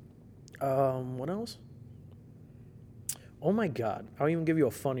 weddings. What else? Oh my God. I'll even give you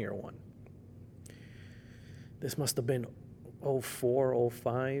a funnier one. This must have been 04,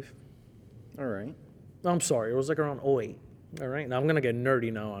 05. All right. I'm sorry. It was like around 08. All right. Now I'm going to get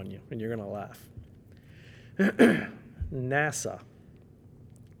nerdy now on you, and you're going to laugh. NASA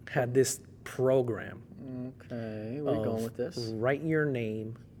had this program. Okay, where are you going with this? Write your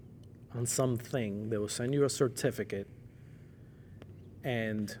name on something. They will send you a certificate,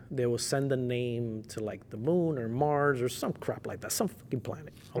 and they will send the name to like the moon or Mars or some crap like that, some fucking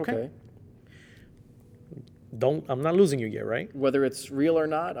planet. Okay. I'm not losing you yet, right? Whether it's real or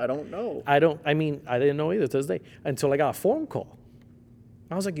not, I don't know. I didn't know either to this day until I got a phone call.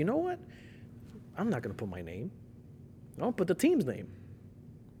 I was like, you know what? I'm not going to put my name. I'll put the team's name.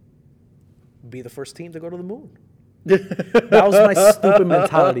 Be the first team to go to the moon. That was my stupid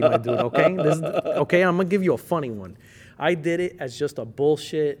mentality, my dude, okay? Okay, I'm going to give you a funny one. I did it as just a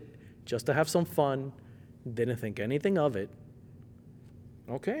bullshit, just to have some fun. Didn't think anything of it.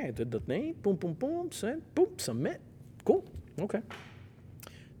 Okay, I did the name. Boom, boom, boom. Send. Boom, submit. Cool. Okay.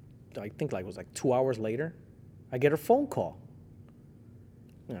 I think it was like 2 hours later, I get a phone call.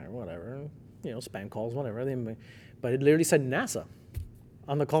 All right, whatever. Spam calls, whatever. But it literally said NASA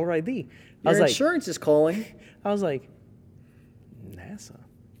on the caller ID. Your insurance is calling. I was like, NASA?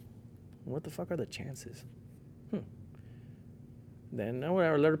 What the fuck are the chances? Then I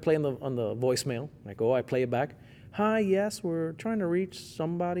let her play on the voicemail. I play it back. Hi, yes, we're trying to reach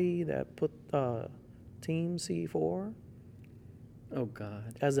somebody that put Team C4 Oh,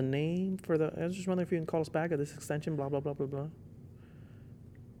 God. as a name for the... I was just wondering if you can call us back at this extension, blah, blah, blah, blah, blah.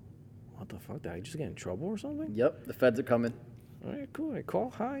 What the fuck? Did I just get in trouble or something? Yep, the feds are coming. All right, cool. I call.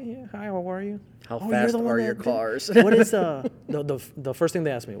 Hi, yeah. Hi, how are you? How fast are your cars? What is the first thing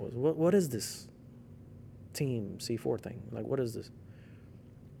they asked me was, what is this Team C4 thing? Like, what is this?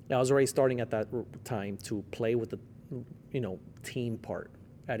 I was already starting at that time to play with the, team part,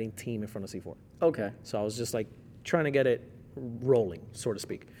 adding team in front of C4. Okay. So I was just like trying to get it rolling, so to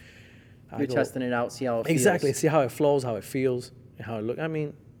speak. You're testing it out, see how it feels. Exactly. See how it flows, how it feels, and how it looks. I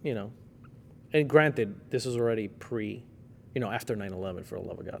mean, and granted, this was already after 9/11, for the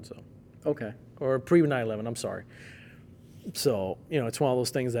love of God, so. Okay. Or pre 9/11, I'm sorry. So, it's one of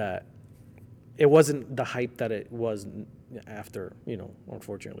those things that it wasn't the hype that it was after,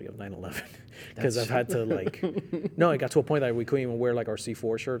 unfortunately, of 9/11. Because I've had to, it got to a point that we couldn't even wear, our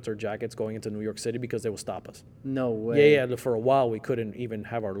C4 shirts or jackets going into New York City because they would stop us. No way. Yeah, for a while, we couldn't even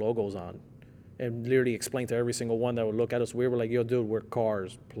have our logos on. And literally explain to every single one that would look at us. We were like, yo, dude, we're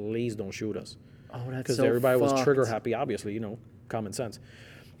cars. Please don't shoot us. Oh, that's so Because everybody was fucked. trigger happy, obviously, common sense.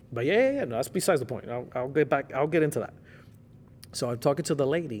 But no, that's besides the point. I'll get into that. So I'm talking to the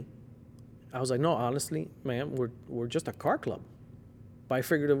lady. I was like, no, honestly, man, we're just a car club. But I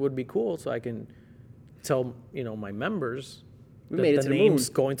figured it would be cool so I can tell, my members We made it to the name's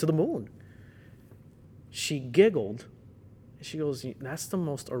moon. going to the moon. She giggled. She goes, that's the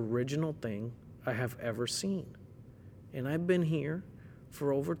most original thing I have ever seen. And I've been here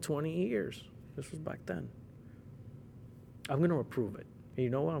for over 20 years. This was back then. I'm going to approve it. And you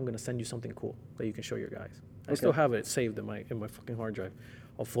know what? I'm going to send you something cool that you can show your guys. I still have it saved in my fucking hard drive.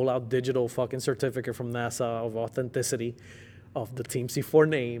 A full-out digital fucking certificate from NASA of authenticity of the Team C4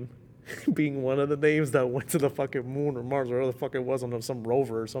 name being one of the names that went to the fucking moon or Mars or whatever the fuck it was on some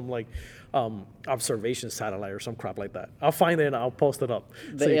rover or some observation satellite or some crap like that. I'll find it and I'll post it up.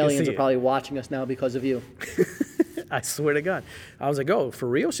 The aliens are probably watching us now because of you. I swear to God. I was like, oh, for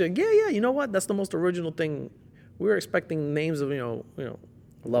real? She's like, yeah, you know what? That's the most original thing. We were expecting names of,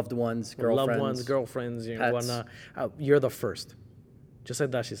 Loved ones, girlfriends, pets. whatnot. You're the first. Just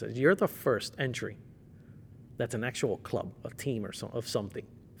like that, she said. You're the first entry that's an actual club, a team of something,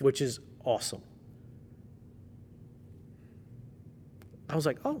 which is awesome. I was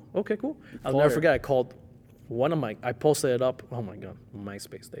like, oh, okay, cool. I'll never forget, I called I posted it up. Oh my God,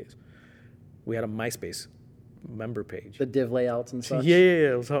 MySpace days. We had a MySpace member page. The div layouts and such. Yeah,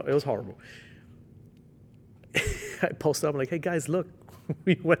 it was horrible. I posted up, I'm like, hey guys, look,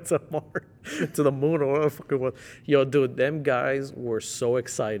 we went to Mars, to the moon or whatever the fuck it was. Yo, dude, them guys were so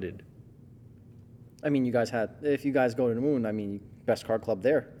excited. I mean, if you guys go to the moon, best car club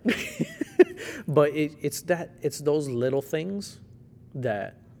there. But it's those little things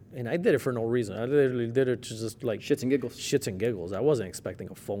that, and I did it for no reason. I literally did it to just Shits and giggles. I wasn't expecting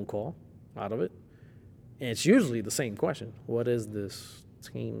a phone call out of it. And it's usually the same question. What is this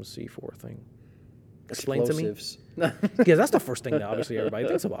Team C4 thing? explain to me. Explosives. Because that's the first thing that obviously everybody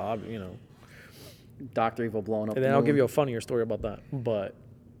thinks about, you know. Dr. Evil blowing up And the then I'll moon. give you a funnier story about that. But,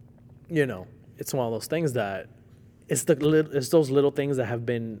 you know, it's one of those things that it's those little things that have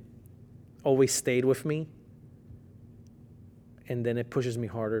been always stayed with me. And then it pushes me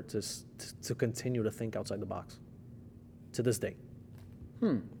harder to continue to think outside the box to this day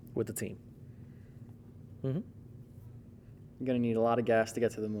with the team. You're going to need a lot of gas to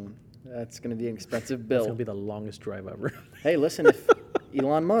get to the moon. That's going to be an expensive bill. It's going to be the longest drive ever. Hey, listen, if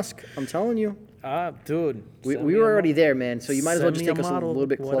Elon Musk, I'm telling you. Dude. We were already there, man, so you might as well just take us a little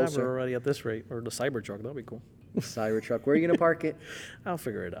bit whatever closer. already at this rate. Or the Cybertruck, that'll be cool. Cybertruck, where are you going to park it? I'll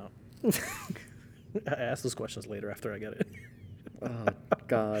figure it out. I ask those questions later after I get it. Oh,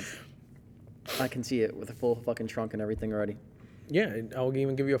 God. I can see it with a full fucking trunk and everything already. Yeah, I'll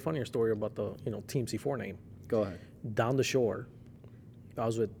even give you a funnier story about the Team C4 name. Go ahead. Down the shore, I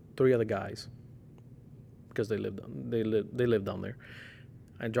was with 3 other guys because they live down there.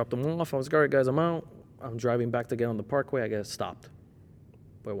 I dropped them off. I was like, all right, guys, I'm out. I'm driving back to get on the parkway. I get stopped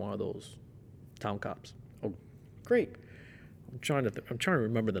by one of those town cops. Oh, great. I'm trying to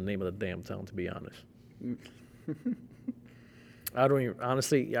remember the name of the damn town, to be honest. I don't even,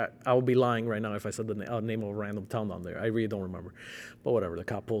 honestly, I would be lying right now if I said the name of a random town down there. I really don't remember. But whatever, the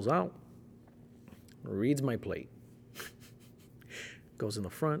cop pulls out, reads my plate, goes in the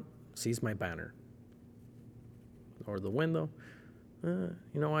front, sees my banner or the window. You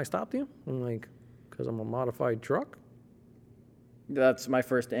know why I stopped you? I'm like, because I'm a modified truck. That's my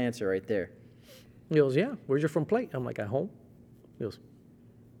first answer right there. He goes, yeah, where's your front plate? I'm like, at home. He goes,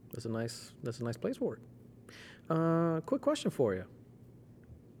 that's a nice place for it. Quick question for you.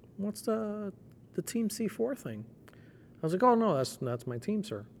 What's the Team C4 thing? I was like, oh no, that's my team,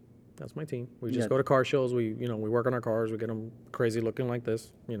 sir. That's my team. We just go to car shows. We work on our cars. We get them crazy looking like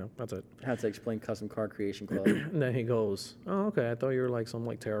this. That's it. I had to explain Custom Car Creation Club. And then he goes, oh, okay. I thought you were like some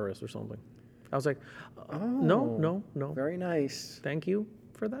like terrorist or something. I was like, no. Very nice. Thank you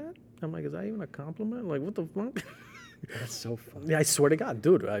for that. I'm like, is that even a compliment? Like, what the fuck? That's so funny. Yeah, I swear to God,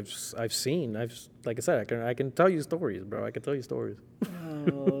 dude. I've seen. Like I said, I can tell you stories, bro. I can tell you stories.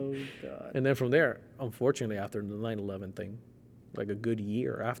 Oh God. And then from there, unfortunately, after the 9/11 thing, like a good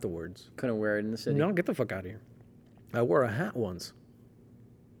year afterwards, Couldn't wear it in the city. no, get the fuck out of here. I wore a hat once.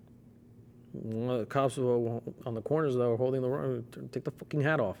 One of the cops were on the corners that were holding the road. Take the fucking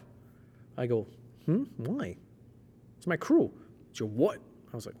hat off. I go, why? It's my crew. It's your what?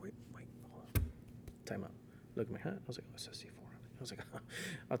 I was like, wait, hold on. Time out. Look at my hat. I was like, oh, it says C4 on it. I was like,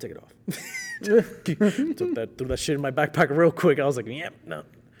 I'll take it off. Threw that shit in my backpack real quick. I was like, yep, no.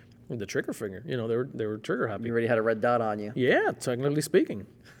 The trigger finger. They were trigger happy. You already had a red dot on you. Yeah, technically speaking.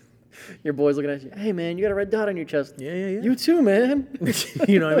 Your boy's looking at you. Hey, man, you got a red dot on your chest. Yeah. You too, man.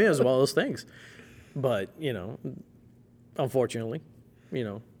 You know what I mean? It's one of those things. But, unfortunately,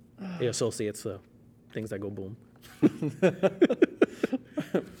 it associates things that go boom.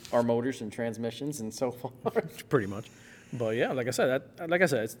 Our motors and transmissions and so forth. Pretty much. But yeah, like I said,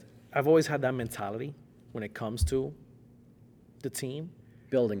 I've always had that mentality when it comes to the team.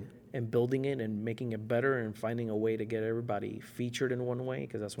 Building it and making it better and finding a way to get everybody featured in one way,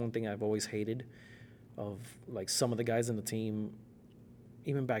 because that's one thing I've always hated of like some of the guys in the team,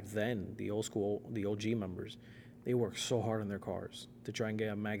 even back then, the old school, the OG members, they worked so hard on their cars to try and get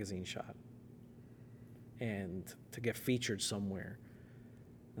a magazine shot and to get featured somewhere.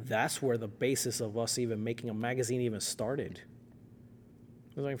 That's where the basis of us even making a magazine even started.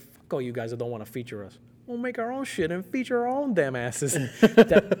 It was like, fuck all you guys that don't want to feature us. We'll make our own shit and feature our own damn asses.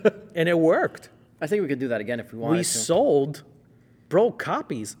 And it worked. I think we could do that again if we wanted We to. sold,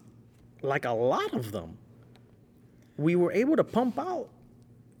 copies, like a lot of them. We were able to pump out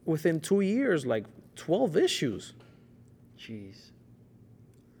within 2 years, like 12 issues. Jeez.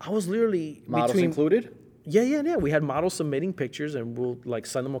 I was literally Models included? Yeah. We had models submitting pictures, and we'll like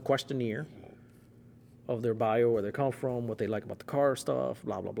send them a questionnaire of their bio, where they come from, what they like about the car stuff,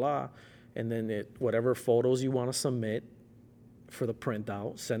 blah blah blah. And then whatever photos you want to submit for the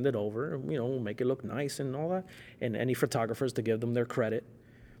printout, send it over, and, make it look nice and all that. And any photographers to give them their credit.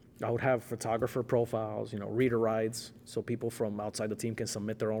 I would have photographer profiles, reader rides, so people from outside the team can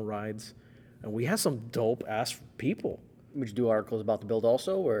submit their own rides. And we had some dope-ass people. Would you do articles about the build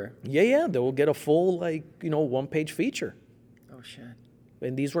also, or? Yeah, they will get a full, one-page feature. Oh, shit.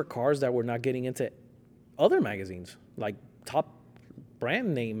 And these were cars that were not getting into other magazines, like top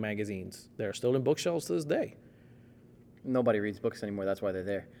brand name magazines. They're still in bookshelves to this day. Nobody reads books anymore. That's why they're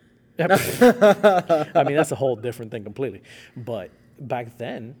there. I mean, that's a whole different thing completely. But back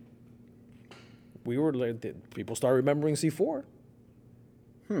then, people started remembering C4.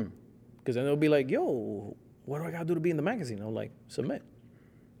 Because then they'll be like, yo, what do I got to do to be in the magazine? I'm like, submit.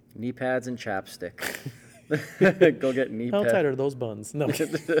 Knee pads and chapstick. Go get knee How pads. tight are those buns? No.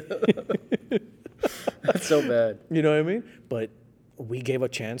 That's so bad. You know what I mean? But we gave a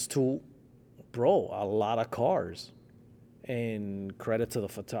chance to, bro, a lot of cars. And credit to the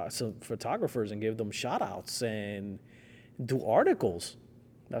photographers and give them shout outs and do articles.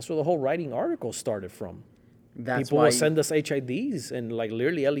 That's where the whole writing articles started from. That's People why would send us HIDs and like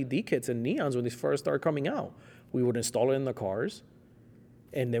literally LED kits and neons when these first started coming out. We would install it in the cars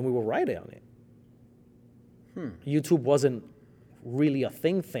and then we would write on it. YouTube wasn't really a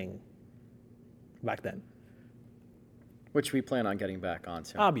thing back then. which we plan on getting back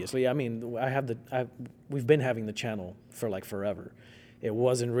onto. Obviously, I mean, we've been having the channel for like forever. It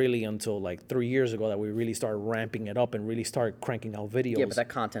wasn't really until like 3 years ago that we really started ramping it up and really started cranking out videos. Yeah, but that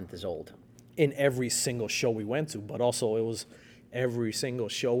content is old. In every single show we went to, but also it was every single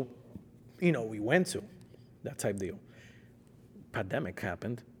show, we went to, that type deal. Pandemic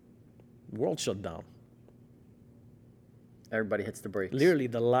happened, world shut down. Everybody hits the brakes. Literally,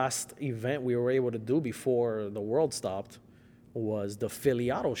 the last event we were able to do before the world stopped was the Philly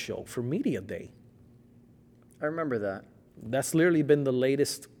Auto Show for Media Day. I remember that. That's literally been the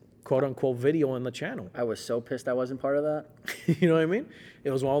latest quote-unquote video on the channel. I was so pissed I wasn't part of that. You know what I mean?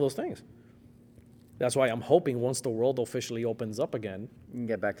 It was one of those things. That's why I'm hoping once the world officially opens up again, You can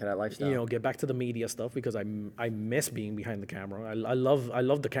get back to that lifestyle. get back to the media stuff because I miss being behind the camera. I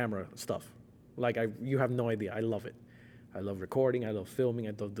love the camera stuff. Like you have no idea. I love it. I love recording. I love filming.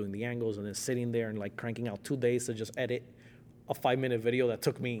 I love doing the angles and then sitting there and like cranking out 2 days to just edit a 5-minute video that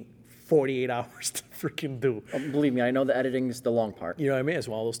took me 48 hours to freaking do. Believe me, I know the editing is the long part. You know what I mean? It's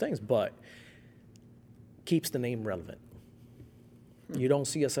one of those things, but keeps the name relevant. You don't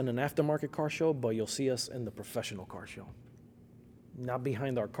see us in an aftermarket car show, but you'll see us in the professional car show. Not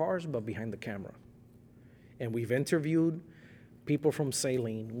behind our cars, but behind the camera. And we've interviewed people from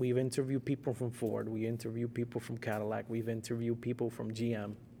Saleen. We've interviewed people from Ford. We interviewed people from Cadillac. We've interviewed people from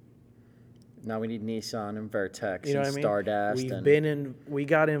GM. Now we need Nissan and Vertex You know and what I mean? Stardust. We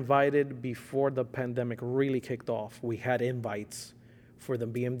got invited before the pandemic really kicked off. We had invites for the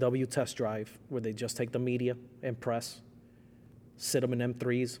BMW test drive where they just take the media and press, sit them in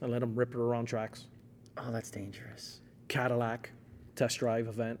M3s and let them rip it around tracks. Oh, that's dangerous. Cadillac test drive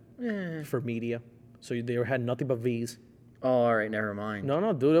event for media. So they had nothing but Vs. Oh, all right, never mind.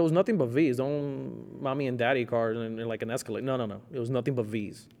 No, dude, it was nothing but Vs. Don't mommy and daddy cars and like an Escalade. No. It was nothing but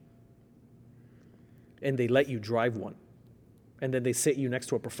Vs. And they let you drive one. And then they sit you next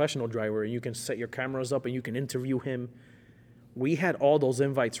to a professional driver and you can set your cameras up and you can interview him. We had all those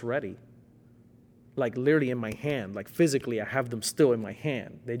invites ready. Like literally in my hand. Like physically, I have them still in my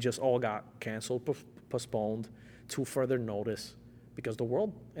hand. They just all got canceled, postponed to further notice because the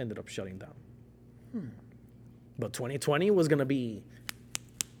world ended up shutting down. But 2020 was going to be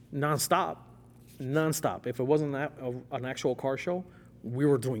nonstop. If it wasn't an actual car show, we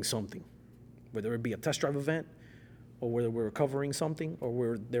were doing something. Whether it be a test drive event, or whether we were covering something, or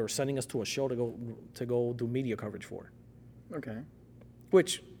where they were sending us to a show to go do media coverage for. Okay.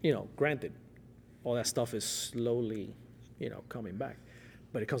 Which, granted, all that stuff is slowly, coming back.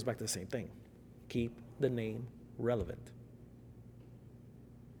 But it comes back to the same thing. Keep the name relevant.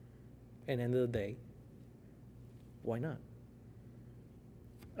 And end of the day, why not?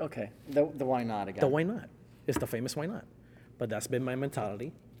 Okay. The why not again? The why not? It's the famous why not. But that's been my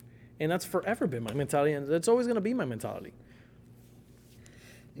mentality. And that's forever been my mentality, and it's always going to be my mentality.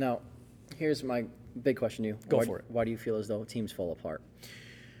 Now, here's my big question to you. Go for it. Why do you feel as though teams fall apart?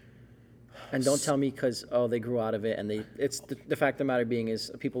 And don't tell me because, they grew out of it, and it's the fact of the matter being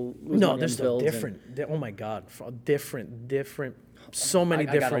is people lose money on there's builds. different. Oh, my God. Different. So many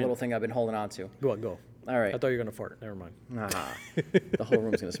different. I got a little thing I've been holding on to. Go. All right. I thought you were going to fart. Never mind. The whole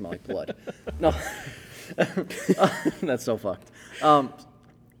room's going to smell like blood. No. That's so fucked.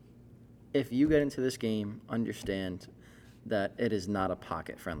 If you get into this game, understand that it is not a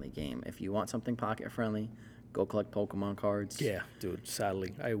pocket-friendly game. If you want something pocket-friendly, go collect Pokemon cards. Yeah, dude.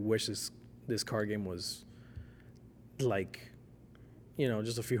 Sadly, I wish this card game was like,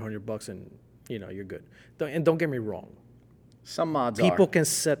 just a few $100 and you're good. And don't get me wrong. Some mods People can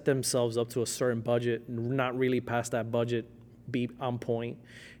set themselves up to a certain budget, not really past that budget, be on point,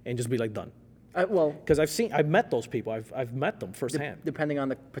 and just be like done. Because I've met those people. I've met them firsthand. Depending on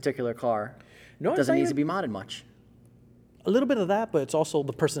the particular car, No, it doesn't need to be modded much. A little bit of that, but it's also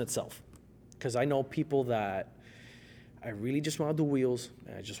the person itself. Because I know people that I really just want to do wheels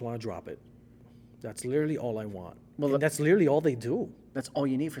and I just want to drop it. That's literally all I want. Well, and that's literally all they do. That's all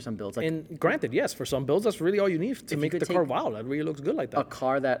you need for some builds. And granted, yes, for some builds, that's really all you need to make the car wow. That really looks good like that. A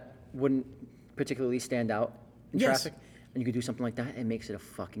car that wouldn't particularly stand out in Yes. traffic, and you could do something like that, it makes it a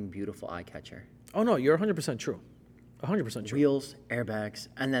fucking beautiful eye catcher. Oh no, you're 100% true. 100% true. Wheels, airbags,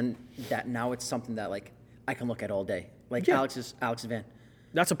 and then that now it's something that like I can look at all day. Like Yeah. Alex's van.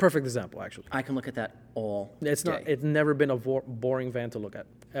 That's a perfect example, actually. I can look at that all It's day. not. It's never been a boring van to look at,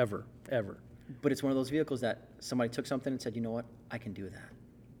 ever. But it's one of those vehicles that somebody took something and said, you know what, I can do that.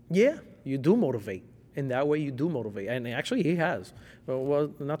 Yeah, you do motivate. In that way, you do motivate. And actually, he has.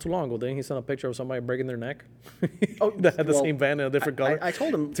 Well, not too long ago, didn't he send a picture of somebody breaking their neck? Oh, that had the well, same van in a different color. I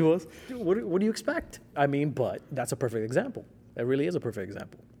told him to us. Dude, what do you expect? I mean, but that's a perfect example. It really is a perfect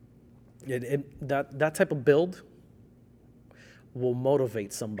example. That type of build will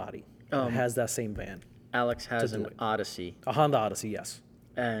motivate somebody that has that same van. Alex has do an it. Odyssey, A Honda Odyssey, yes.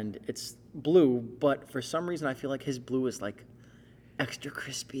 and it's blue, but for some reason I feel like his blue is like extra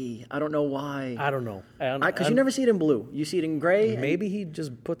crispy. I don't know why. I don't know. Because you never see it in blue. You see it in gray. and Maybe he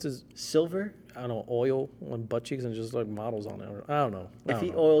just puts his, silver. I don't know, oil on butt cheeks and just like models on it. I don't know. If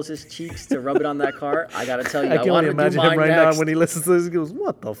he oils his cheeks to rub it on that car, I gotta tell you, I I, can want only to do imagine him mine right next. now when he listens to this. He goes,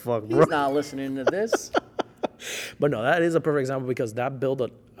 "What the fuck, bro?" He's not listening to this. But no, that is a perfect example because that build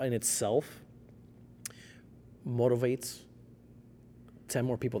in itself motivates 10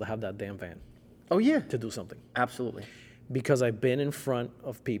 more people to have that damn van Oh yeah, to do something. absolutely. Because I've been in front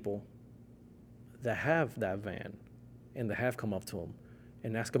of people that have that van and that have come up to him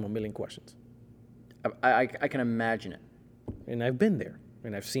and ask him a million questions. I can imagine it. And I've been there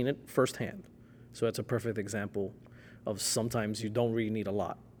and I've seen it firsthand. So that's a perfect example of sometimes you don't really need a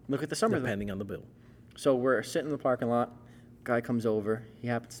lot Look at the summer. depending on the bill. So we're sitting in the parking lot. Guy comes over. He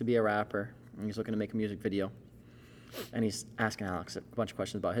happens to be a rapper, and he's looking to make a music video. And he's asking Alex a bunch of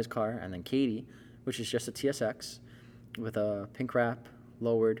questions about his car. And then Katie, which is just a TSX with a pink wrap,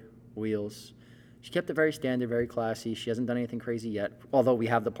 lowered wheels. She kept it very standard, very classy. She hasn't done anything crazy yet, although we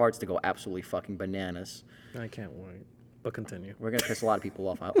have the parts to go absolutely fucking bananas. I can't wait. But continue. We're going to piss a lot of people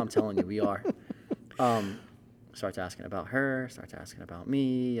off. I'm telling you, we are. Starts asking about her, starts asking about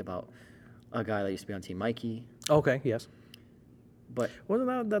me, about a guy that used to be on Team Mikey. Okay, yes. But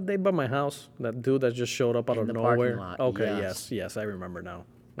Wasn't that day by my house? That dude that just showed up out In of the parking nowhere? lot, Okay, yes. yes, I remember now.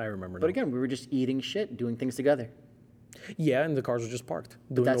 But again, we were just eating shit, doing things together. Yeah, and the cars were just parked,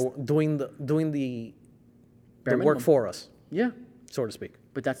 that's- doing the Bare work minimum. for us, Yeah. so to speak.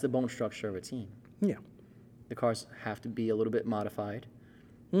 But that's the bone structure of a team. Yeah. The cars have to be a little bit modified.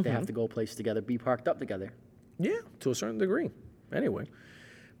 They have to go place together, be parked up together. Yeah, to a certain degree. Anyway,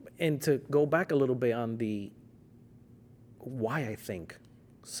 and to go back a little bit on the why I think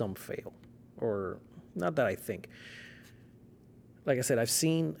some fail, or not that I think. Like I said,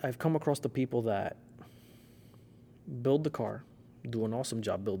 I've come across the people that build the car, do an awesome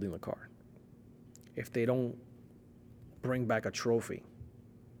job building the car. If they don't bring back a trophy,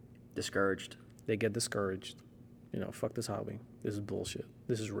 Discouraged. they get discouraged. Fuck this hobby. This is bullshit.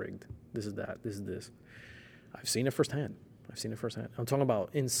 This is rigged. This is that. This is this. I've seen it firsthand. I'm talking about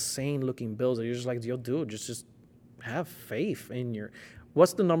insane looking builds that you're just like, yo, dude, just have faith in your.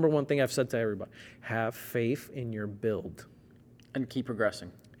 What's the number one thing I've said to everybody? Have faith in your build And keep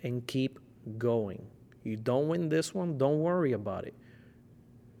progressing. and keep going. You don't win this one, don't worry about it.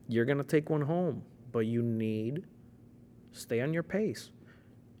 You're gonna take one home, but you need stay on your pace.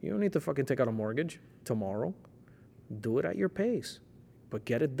 You don't need to fucking take out a mortgage tomorrow. Do it at your pace, but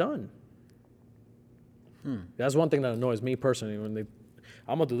get it done. That's one thing that annoys me personally. When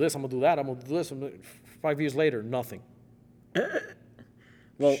I'm gonna do this, I'm gonna do that, I'm gonna do this. 5 years later, nothing.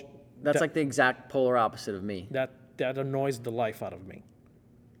 Well, that's like the exact polar opposite of me. That annoys the life out of me.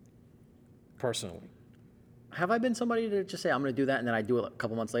 Personally. Have I been somebody to just say, I'm going to do that, and then I do it a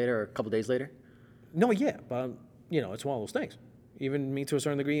couple months later or a couple days later? No, yeah, but it's one of those things. Even me to a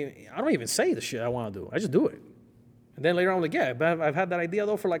certain degree, I don't even say the shit I want to do. I just do it. And then later on, I'm like, yeah, but I've had that idea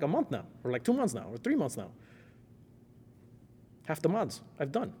though for like a month now, or like 2 months now, or 3 months now. Half the months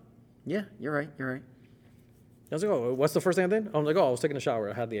I've done. Yeah, you're right. I was like, oh, what's the first thing I did? I'm like, oh, I was taking a shower.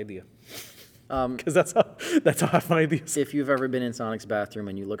 I had the idea. Because that's how I find ideas. If you've ever been in Sonic's bathroom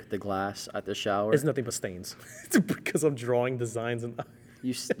and you look at the glass at the shower, It's nothing but stains. It's because I'm drawing designs and.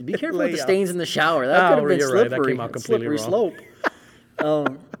 be careful with the Layouts. stains in the shower. That could have been you're slippery. right. That came out completely slippery wrong.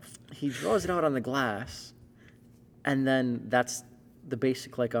 slope. He draws it out on the glass, and then that's the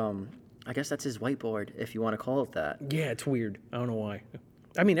basic, I guess that's his whiteboard, if you want to call it that. Yeah, it's weird. I don't know why.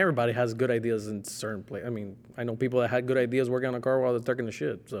 I mean, everybody has good ideas in certain places. I mean, I know people that had good ideas working on a car while they're taking the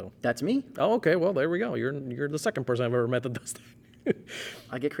shit. So. That's me. Oh, okay. Well, there we go. You're the second person I've ever met that does that.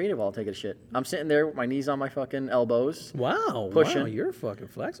 I get creative while taking a shit. I'm sitting there with my knees on my fucking elbows. Wow. Pushing. Wow, you're fucking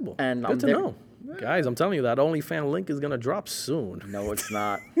flexible. And Good I'm to there. know. Guys, I'm telling you, that OnlyFans link is going to drop soon. No, it's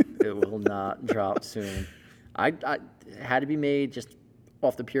not. It will not drop soon. I it had to be made just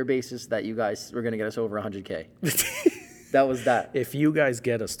off the pure basis that you guys were going to get us over 100K. That was that. If you guys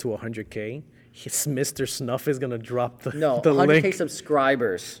get us to 100K, Mr. Snuff is going to drop the, No, the 100K link.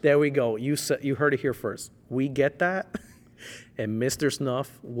 subscribers. There we go. You heard it here first. We get that, and Mr.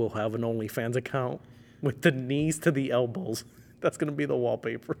 Snuff will have an OnlyFans account with the knees to the elbows. That's going to be the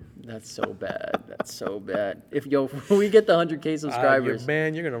wallpaper. That's so bad. That's so bad. If we get the 100K subscribers,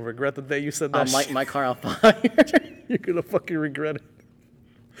 Man, you're going to regret the day you said that I'll shit. light my car on fire. You're going to fucking regret it.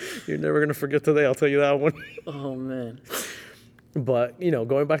 You're never going to forget today, I'll tell you that one. Oh, man. But,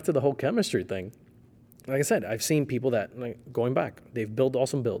 going back to the whole chemistry thing, like I said, I've seen people that, going back, they've built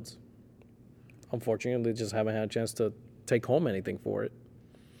awesome builds. Unfortunately, they just haven't had a chance to take home anything for it.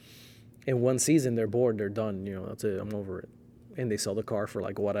 In one season, they're bored, they're done. That's it, I'm over it. And they sell the car for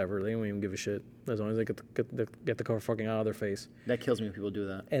whatever. They don't even give a shit as long as they get the car fucking out of their face. That kills me when people do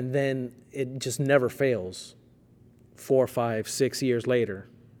that. And then it just never fails. 4, 5, 6 years later,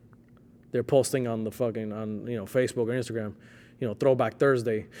 they're posting on the fucking on Facebook or Instagram, Throwback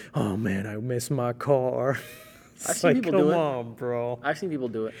Thursday. Oh man, I miss my car. I've seen people do it. Come on, bro. I've seen people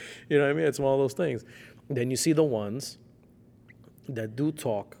do it. You know what I mean? It's one of those things. Then you see the ones that do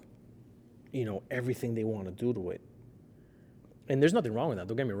talk, everything they want to do to it. And there's nothing wrong with that.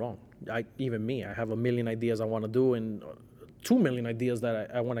 Don't get me wrong. I have a million ideas I want to do and 2 million ideas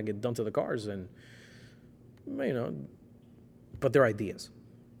that I want to get done to the cars. And, but they're ideas.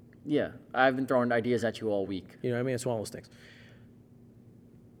 Yeah. I've been throwing ideas at you all week. You know what I mean? It's one of those things.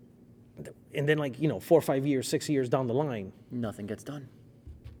 And then 4 or 5 years, 6 years down the line. Nothing gets done.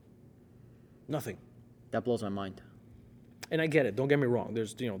 Nothing. That blows my mind. And I get it. Don't get me wrong.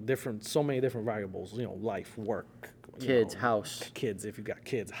 There's, so many different variables, life, work. Kids, house. Kids, if you got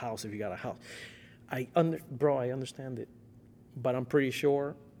kids, house, if you got a house. I understand it. But I'm pretty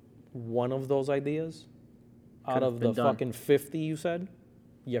sure one of those ideas out of the fucking 50 you said,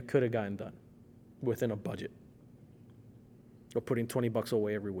 you could have gotten done within a budget. Or putting $20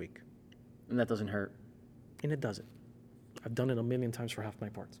 away every week. And that doesn't hurt. And it doesn't. I've done it a million times for half my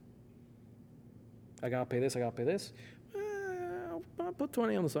parts. I gotta pay this. I'll put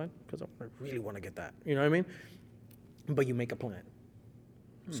 20 on the side because I really want to get that. You know what I mean? But you make a plan.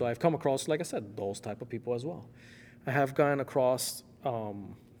 So I've come across, like I said, those type of people as well. I have gone across,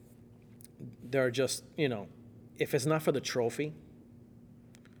 they're just, if it's not for the trophy,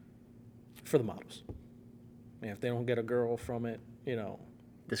 for the models. And if they don't get a girl from it,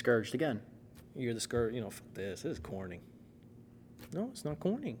 Discouraged again. you're discouraged, fuck this is corny. No, it's not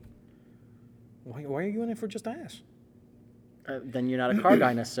corny. Why are you in it for just ass? Then you're not a car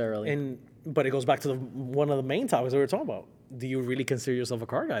guy necessarily. But it goes back to one of the main topics that we were talking about. Do you really consider yourself a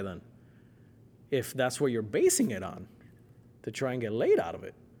car guy then? If that's what you're basing it on, to try and get laid out of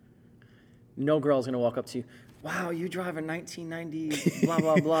it. No girl's going to walk up to you, wow, you drive a 1990 blah,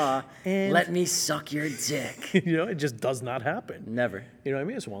 blah, blah. And let me suck your dick. it just does not happen. Never. You know what I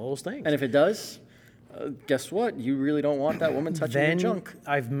mean? It's one of those things. And if it does, guess what? You really don't want that woman touching your junk.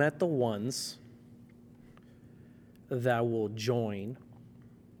 I've met the ones that will join,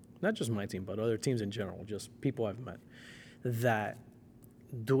 not just my team, but other teams in general, just people I've met, that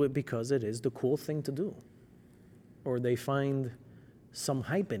do it because it is the cool thing to do. Or they find some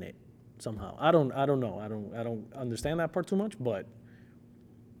hype in it somehow. I don't know. I don't understand that part too much, but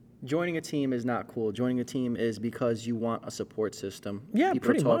Joining a team is not cool. Joining a team is because you want a support system. yeah, People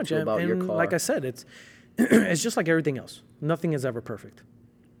pretty to talk much. to about And your car. like I said, it's it's just like everything else. Nothing is ever perfect.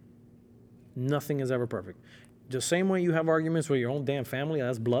 Nothing is ever perfect. The same way you have arguments with your own damn family,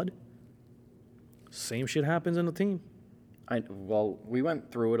 that's blood. Same shit happens in the team. Well, we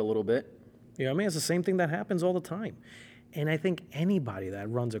went through it a little bit. You know what I mean? It's the same thing that happens all the time. And I think anybody that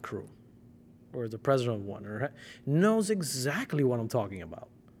runs a crew or is the president of one knows exactly what I'm talking about.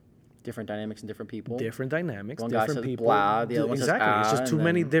 Different dynamics and different people. Different dynamics, One guy different says people. blah, the other one says exactly. It's ah, just too and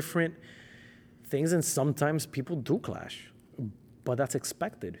many then- different things, and sometimes people do clash. But that's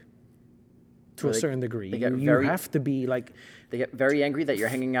expected to a certain degree. they get You very- have to be like, They get very angry that you're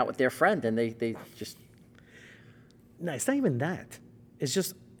hanging out with their friend, and they just... no, it's not even that. It's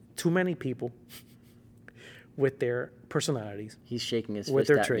just too many people with their personalities, He's shaking his with fist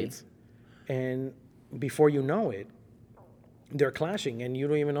their at traits. And before you know it, they're clashing and you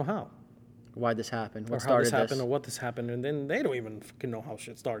don't even know how. me. Why'd this happen? What Or how started this happened or what this happened. And then they don't even fucking know how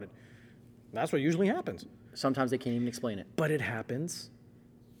shit started. That's what usually happens. Sometimes they can't even explain it. But it happens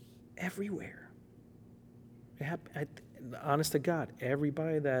everywhere. Honest to God,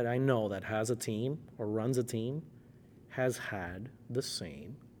 everybody that I know that has a team or runs a team has had the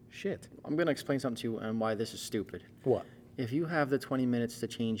same shit. I'm going to explain something to you and why this is stupid. What? If you have the 20 minutes to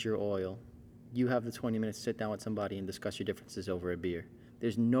change your oil, you have the 20 minutes to sit down with somebody and discuss your differences over a beer.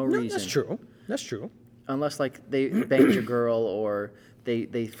 There's no reason. That's true. That's true. Unless, like, they banged your girl or they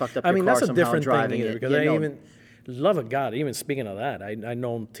fucked up your car that's a somehow different driving thing either, it. because Yeah, I no, even, love of God, even speaking of that, I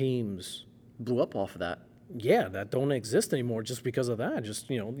know teams, blew up off of that. yeah, that don't exist anymore just because of that. Just,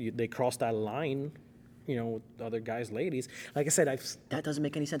 they cross that line, with other guys, ladies. Like I said, That doesn't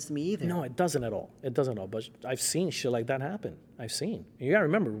make any sense to me either. no, it doesn't at all. It doesn't at all. But I've seen shit like that happen. I've seen. You gotta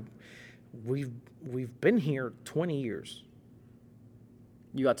remember, we've been here 20 years.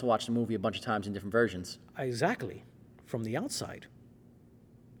 You got to watch the movie a bunch of times in different versions. Exactly, from the outside.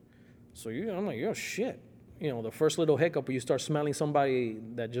 So I'm like, yo, shit. The first little hiccup where you start smelling somebody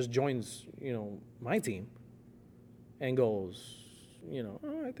that just joins, my team, and goes,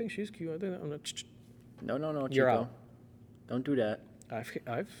 oh, I think she's cute. I think I'm like, No, Chico. You're out. Don't do that.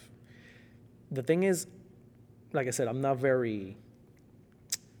 The thing is, like I said, I'm not very,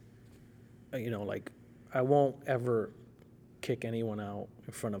 like, I won't ever kick anyone out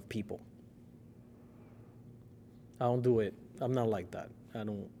in front of people. I don't do it. I'm not like that.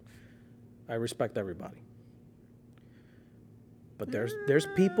 I respect everybody. But there's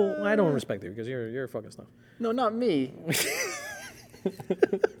people, I don't respect you because you're fucking stuff. No, not me.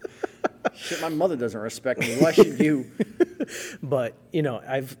 Shit, my mother doesn't respect me. Why should you? But,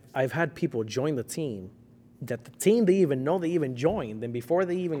 I've had people join the team that the team they even know they even joined, and before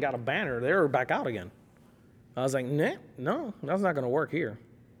they even got a banner, they were back out again. I was like, no, that's not going to work here.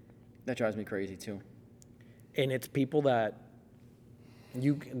 That drives me crazy, too. And it's people that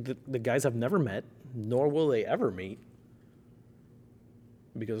the guys have never met, nor will they ever meet.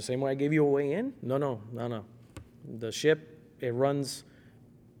 Because the same way I gave you a way in, no. The ship, it runs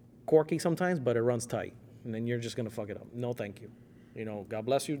quirky sometimes, but it runs tight. And then you're just going to fuck it up. No, thank you. God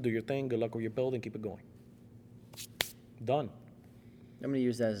bless you. Do your thing. Good luck with your building. Keep it going. Done. I'm going to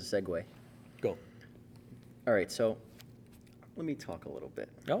use that as a segue. Go. All right, so let me talk a little bit.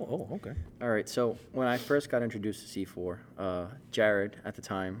 Oh, okay. All right, so when I first got introduced to C4, Jared at the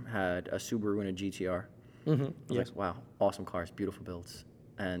time had a Subaru and a GTR. Mm-hmm. I was like, wow, awesome cars, beautiful builds.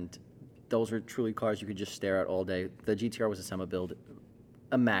 And those were truly cars you could just stare at all day. The GTR was a semi-build,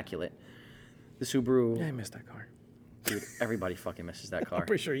 immaculate. The Subaru, Yeah, I missed that car. dude, everybody fucking misses that car. I'm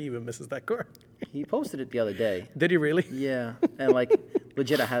pretty sure he even misses that car. He posted it the other day. Did he really? Yeah, and like,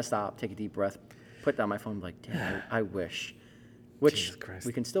 legit, I had to stop, take a deep breath, put down my phone, like, damn, I wish. Which, Jesus Christ.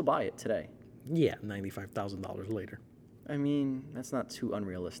 we can still buy it today. Yeah, $95,000 later. I mean, that's not too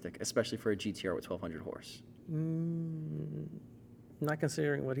unrealistic, especially for a GTR with 1,200 horse. Not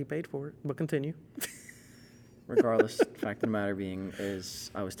considering what he paid for it, but continue. Regardless, fact of the matter being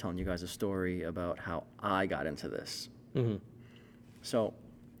is I was telling you guys a story about how I got into this. Mm-hmm. So,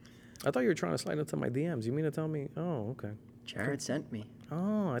 I thought you were trying to slide into my DMs. You mean to tell me? Oh, okay. Jared sent me.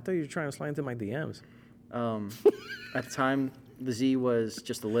 Oh, I thought you were trying to slide into my DMs. At the time, the Z was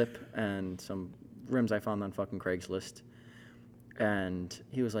just a lip and some rims I found on fucking Craigslist. And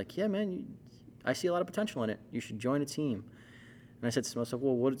he was like, yeah, man, I see a lot of potential in it. You should join a team. And I said to myself,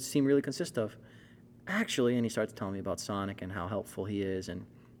 well, what does the team really consist of? Actually, and he starts telling me about Sonic and how helpful he is and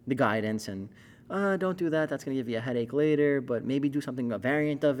the guidance and don't do that. That's going to give you a headache later, but maybe do something, a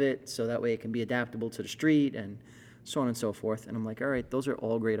variant of it, so that way it can be adaptable to the street and so on and so forth. And I'm like, all right, those are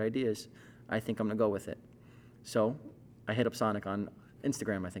all great ideas. I think I'm going to go with it. So I hit up Sonic on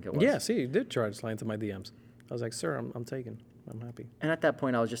Instagram, I think it was. Yeah, see, you did try to slide into my DMs. I was like, sir, I'm taken. I'm happy. And at that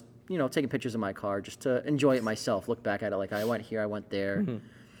point, I was just, taking pictures of my car just to enjoy it myself, look back at it like I went here, I went there. Mm-hmm.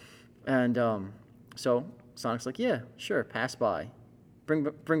 And so Sonic's like, yeah, sure, pass by. Bring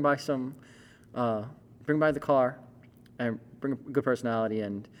by the car and bring a good personality,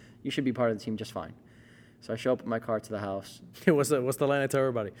 and you should be part of the team just fine. So I show up with my car to the house. What's the line I tell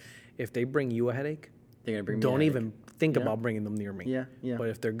everybody? If they bring you a headache, They're going to bring me a don't headache. even think Yeah. about bringing them near me. Yeah. But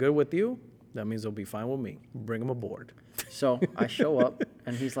if they're good with you, that means they'll be fine with me. Bring them aboard. So I show up,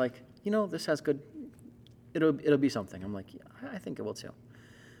 and he's like, this has good, it'll be something. I'm like, yeah, I think it will too.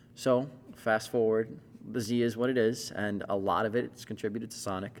 So fast forward, the Z is what it is, and a lot of it is contributed to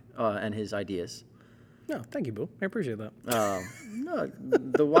Sonic and his ideas. No, thank you, Boo. I appreciate that. No,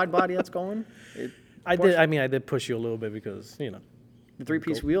 the wide body that's going, I did push you a little bit because, the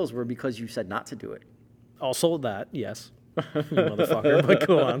three-piece wheels were because you said not to do it. Also that, yes. You motherfucker. But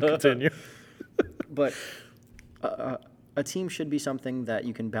go on, continue. But a team should be something that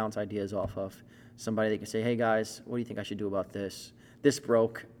you can bounce ideas off of. Somebody that can say, hey, guys, what do you think I should do about this? This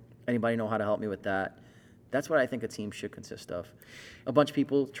broke. Anybody know how to help me with that? That's what I think a team should consist of. A bunch of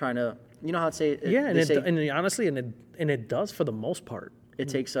people trying to, how to say it? Yeah, and honestly, it does for the most part. It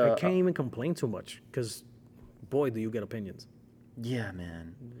takes I can't even complain too much because boy, do you get opinions. Yeah,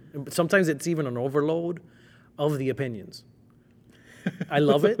 man. Sometimes it's even an overload of the opinions. I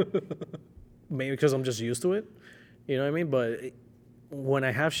love it, maybe because I'm just used to it. You know what I mean? But when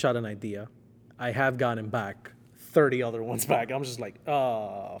I have shot an idea, I have gotten back 30 other ones back. I'm just like,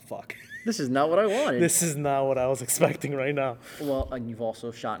 oh, fuck. This is not what I wanted. This is not what I was expecting right now. Well, and you've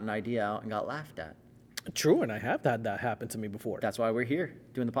also shot an idea out and got laughed at. True, and I have had that happen to me before. That's why we're here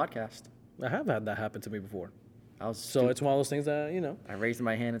doing the podcast. I have had that happen to me before. It's one of those things that, you know. I raised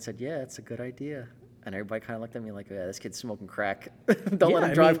my hand and said, yeah, it's a good idea. And everybody kind of looked at me like, yeah, this kid's smoking crack. Don't let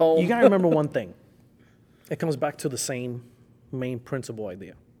him drive home. You got to remember one thing. It comes back to the same main principle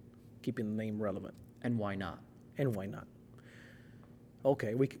idea. Keeping the name relevant. And why not? And why not?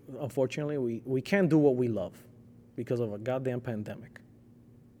 Okay, unfortunately, we can't do what we love because of a goddamn pandemic.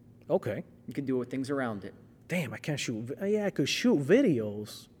 Okay. You can do it with things around it. Damn, I can't shoot. Yeah, I could shoot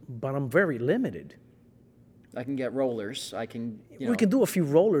videos, but I'm very limited. I can get rollers. I can, We can do a few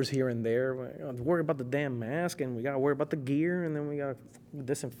rollers here and there. We got to worry about the damn mask, and we got to worry about the gear, and then we got to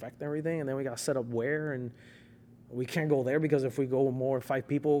disinfect everything, and then we got to set up where, and we can't go there because if we go more than 5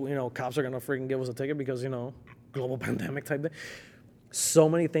 people, cops are going to freaking give us a ticket because, global pandemic type thing. So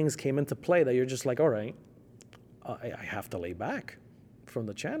many things came into play that you're just like, all right, I have to lay back from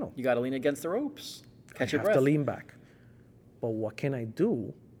the channel. You got to lean against the ropes. Catch your breath. I have to lean back. But what can I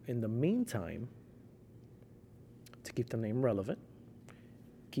do in the meantime to keep the name relevant,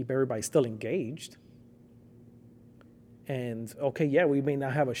 keep everybody still engaged? And, okay, yeah, we may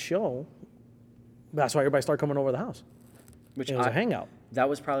not have a show. That's why everybody started coming over to the house. It was a hangout. That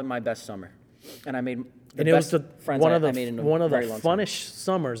was probably my best summer. And I made the best friends I made in a one of the funnest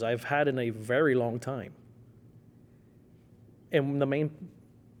summers I've had in a very long time. And the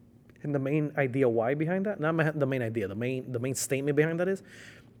main idea why behind that, not the main idea, the main statement behind that is,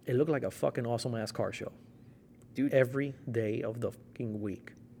 it looked like a fucking awesome ass car show. Dude, every day of the fucking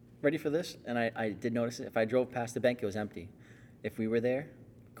week. Ready for this? And I did notice it. If I drove past the bank, it was empty. If we were there,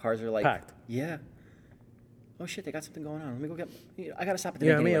 cars are like packed. Yeah. Oh shit, they got something going on. Let me go get. I gotta stop at the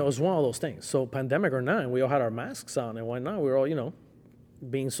bank. Yeah, anyway. It was one of those things. So pandemic or not, we all had our masks on and whatnot. We were all,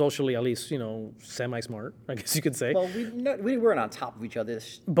 being socially at least, semi-smart, I guess you could say. Well, we weren't on top of each other.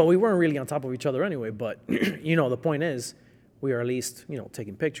 But we weren't really on top of each other anyway. But the point is, we are at least,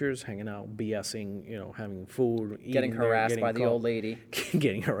 taking pictures, hanging out, BSing, having food, getting harassed by the old lady,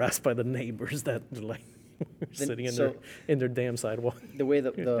 getting harassed by the neighbors that sitting in their damn sidewalk. The way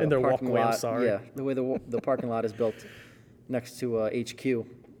the in their parking walkway. Lot, I'm sorry. Yeah, the way the parking lot is built next to HQ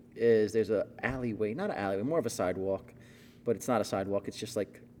is there's a alleyway, not an alleyway, more of a sidewalk, but it's not a sidewalk. It's just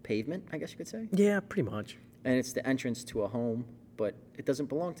like pavement, I guess you could say. Yeah, pretty much. And it's the entrance to a home, but it doesn't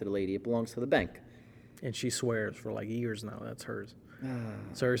belong to the lady. It belongs to the bank. And she swears for like years now that's hers.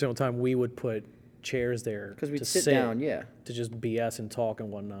 So every single time we would put chairs there because we'd sit down, yeah, to just BS and talk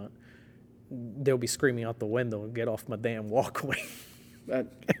and whatnot, they'll be screaming out the window and get off my damn walkway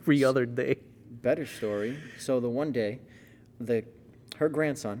every other day. Better story. So the one day, her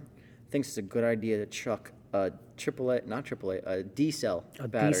grandson thinks it's a good idea to chuck a a D-cell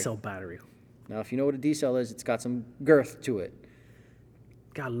battery. A D-cell battery. Now, if you know what a D-cell is, it's got some girth to it.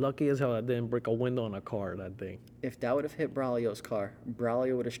 Got lucky as hell I didn't break a window on a car that day. If that would have hit Braulio's car,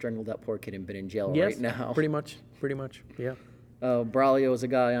 Braulio would have strangled that poor kid and been in jail right now. Pretty much, yeah. Braulio is a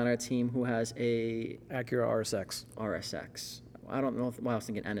guy on our team who has a Acura RSX. RSX. I don't know why I was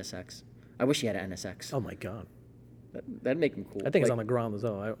thinking NSX. I wish he had an NSX. Oh my god. That'd make him cool. I think it's on the ground as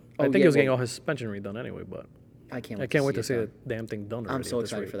well. I think he was getting all his suspension redone anyway, but I can't wait to see the damn thing done already. I'm so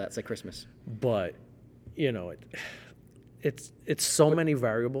excited for that. It's like Christmas. But, it's so many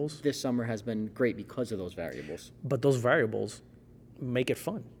variables. This summer has been great because of those variables. But those variables make it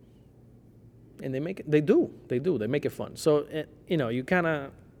fun. And they make it fun. So, you kind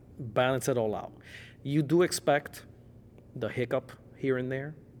of balance it all out. You do expect the hiccup here and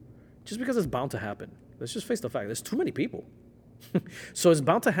there, just because it's bound to happen. Let's just face the fact. There's too many people. So it's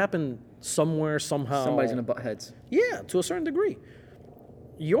bound to happen somewhere, somehow. Somebody's going to butt heads. Yeah, to a certain degree.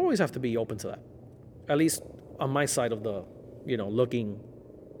 You always have to be open to that. At least on my side of the, looking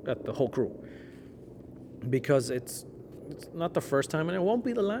at the whole crew. Because it's not the first time and it won't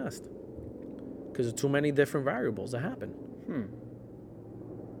be the last. Because there's too many different variables that happen.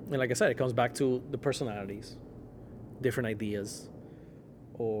 And like I said, it comes back to the personalities, different ideas,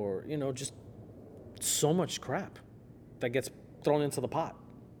 or, just so much crap that gets thrown into the pot.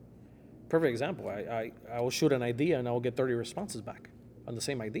 Perfect example. I will shoot an idea and I will get 30 responses back on the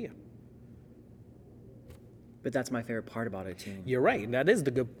same idea. But that's my favorite part about it, too. You're right. That is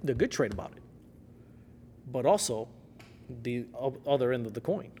the good trait about it. But also, the other end of the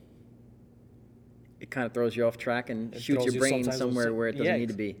coin. it kind of throws you off track and It shoots throws your you brain sometimes with somewhere where it doesn't need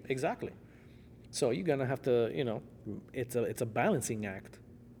to be. Exactly. So you're gonna have to, it's a balancing act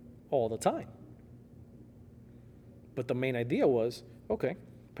all the time. But the main idea was, okay,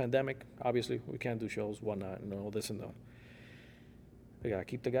 pandemic, obviously we can't do shows, whatnot, and all this and that. We gotta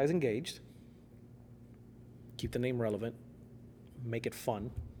keep the guys engaged, keep the name relevant, make it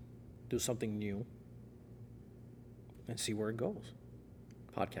fun, do something new, and see where it goes.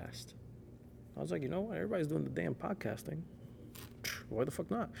 Podcast. I was like, you know what? Everybody's doing the damn podcasting. Why the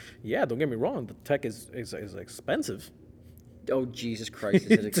fuck not? Yeah, don't get me wrong. The tech is expensive. Oh, Jesus Christ,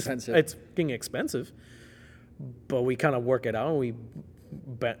 is it expensive? It's getting expensive. But we kind of work it out. And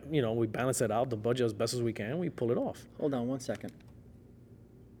we balance it out, the budget as best as we can. We pull it off. Hold on 1 second.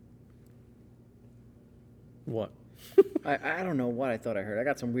 What? I don't know what I thought I heard. I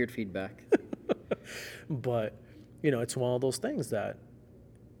got some weird feedback. But, it's one of those things that,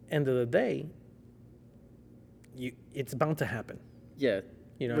 end of the day, it's bound to happen. Yeah,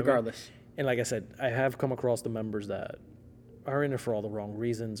 regardless. I mean? And like I said, I have come across the members that are in it for all the wrong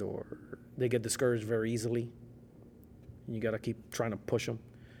reasons, or they get discouraged very easily. You got to keep trying to push them.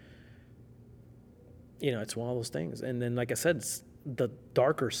 It's one of those things. And then, like I said, the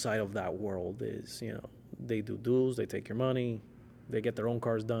darker side of that world is, they do dues, they take your money, they get their own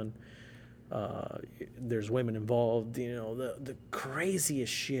cars done. There's women involved, the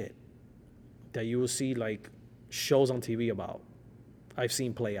craziest shit that you will see, like shows on TV about, I've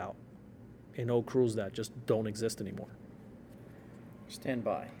seen play out in old crews that just don't exist anymore. Stand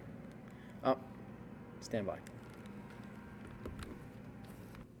by. Oh, stand by.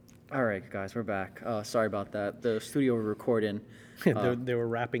 All right, guys, we're back. Sorry about that. The studio we're recording. They were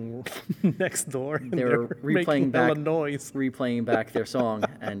rapping next door. And they were replaying back noise. Replaying back their song,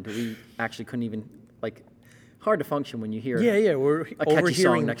 and we actually couldn't even hard to function when you hear. Yeah, we're a catchy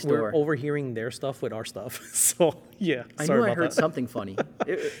song next door. We're overhearing their stuff with our stuff. So yeah, I sorry knew I about heard that. something funny.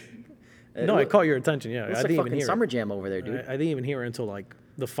 No, it caught your attention. Yeah, It's I like didn't even fucking hear Summer it. Jam over there, dude. I didn't even hear it until like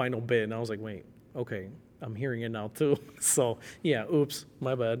the final bit, and I was like, wait, okay, I'm hearing it now too. So yeah, oops,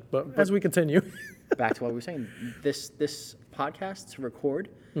 my bad. But as we continue, back to what we were saying, this podcast to record,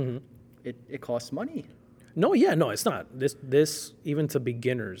 it costs money. No, it's not. This even to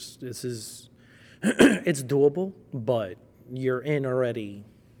beginners, this is it's doable, but you're in already,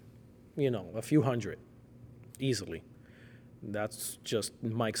 a few hundred easily. That's just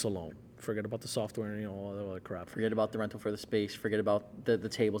mics alone. Forget about the software and all that other crap. Forget about the rental for the space. Forget about the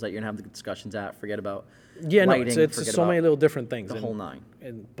tables that you're gonna have the discussions at. Forget about lighting. No, it's so many little different things. The whole nine.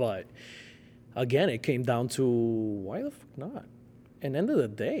 But again, it came down to why the fuck not? And end of the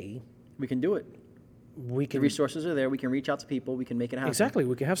day, we can do it. We can. The resources are there. We can reach out to people. We can make it happen. Exactly.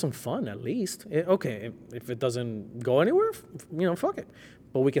 We can have some fun at least. Okay, if it doesn't go anywhere, fuck it.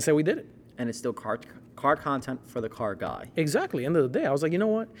 But we can say we did it. And it's still car content for the car guy. Exactly. End of the day, I was like, you know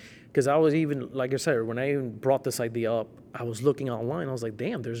what? Because I was even, like I said, when I even brought this idea up, I was looking online. I was like,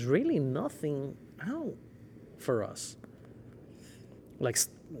 damn, there's really nothing out for us. Like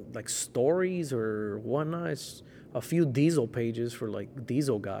stories or whatnot. It's a few diesel pages for like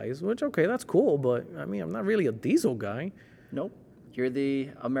diesel guys, which, okay, that's cool. But I mean, I'm not really a diesel guy. Nope. You're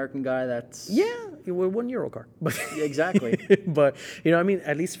the American guy that's... Yeah, we're 1 Euro car. But exactly. But, I mean,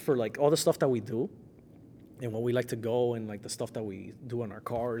 at least for like all the stuff that we do and when we like to go and like the stuff that we do on our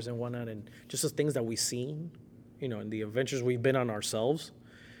cars and whatnot and just the things that we've seen, and the adventures we've been on ourselves,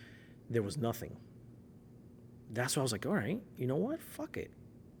 there was nothing. That's why I was like, all right, you know what? Fuck it.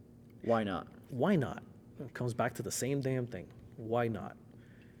 Why not? Why not? It comes back to the same damn thing. Why not?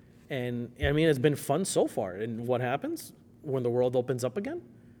 And I mean, it's been fun so far. And what happens when the world opens up again?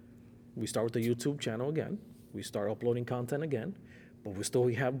 We start with the YouTube channel again. We start uploading content again, but we'll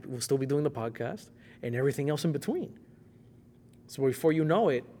still be doing the podcast and everything else in between. So before you know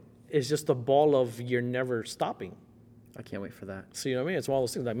it, it's just a ball of you're never stopping. I can't wait for that. So you know what I mean? It's one of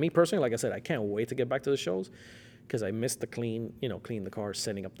those things. Like me personally, like I said, I can't wait to get back to the shows because I miss the clean the cars,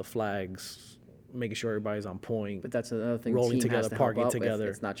 setting up the flags, making sure everybody's on point. But that's another thing. Rolling the team together, has to parking help out together.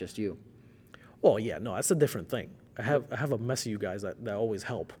 With. It's not just you. Well, yeah, no, that's a different thing. I have a mess of you guys that always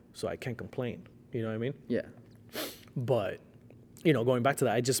help, so I can't complain. You know what I mean? Yeah. But, going back to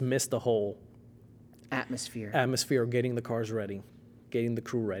that, I just missed the whole atmosphere of getting the cars ready, getting the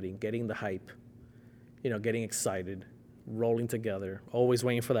crew ready, getting the hype, getting excited, rolling together, always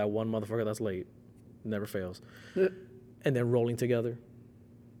waiting for that one motherfucker that's late, never fails, and then rolling together.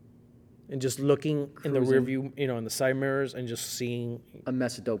 And just looking in the rear view, in the side mirrors and just seeing a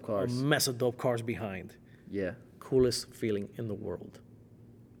mess of dope cars behind. Yeah. Coolest feeling in the world.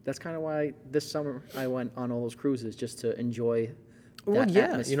 That's kind of why this summer I went on all those cruises, just to enjoy Well, that yeah,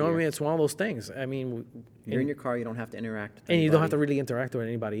 you know what I atmosphere. mean. It's one of those things. I mean, You're in your car. You don't have to interact with and you don't have to anybody. really interact with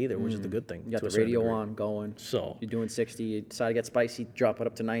anybody either, which is the good thing. You got to a the certain radio degree. on, going. So You're doing 60. You decide to get spicy, drop it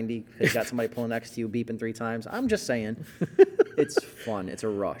up to 90. 'Cause you got somebody pulling next to you, beeping 3 times. I'm just saying, it's fun. It's a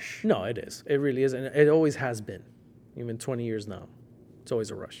rush. no, it is. It really is, and it always has been. Even 20 years now, it's always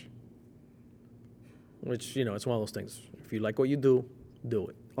a rush. Which, it's one of those things. If you like what you do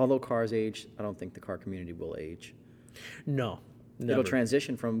it. Although cars age, I don't think the car community will age. No, never. It'll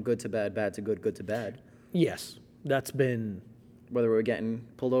transition from good to bad, bad to good, good to bad. Yes, that's been. Whether we're getting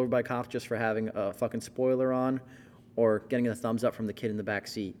pulled over by cops just for having a fucking spoiler on, or getting a thumbs up from the kid in the back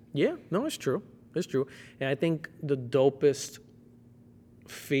seat. Yeah, no, it's true. It's true. And I think the dopest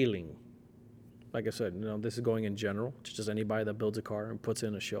feeling, like I said, this is going in general, to just anybody that builds a car and puts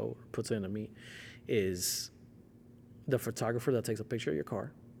in a show, or puts in a meet, is the photographer that takes a picture of your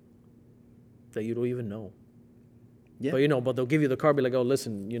car that you don't even know. Yeah. But they'll give you the car, be like, oh,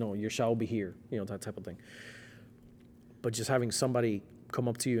 listen, your shot will be here, that type of thing. But just having somebody come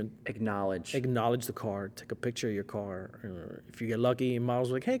up to you and Acknowledge. acknowledge the car, take a picture of your car. Or if you get lucky,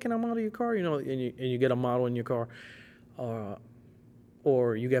 models like, hey, can I model your car? And you get a model in your car,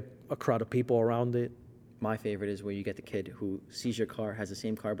 or you get a crowd of people around it. My favorite is where you get the kid who sees your car, has the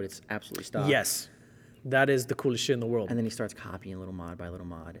same car, but it's absolutely stock. Yes, that is the coolest shit in the world. And then he starts copying little mod by little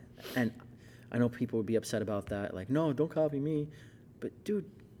mod. And I know people would be upset about that. Like, no, don't copy me. But, dude,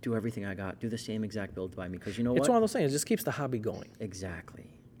 do everything I got. Do the same exact build by me. Because you know It's what? one of those things. It just keeps the hobby going. Exactly.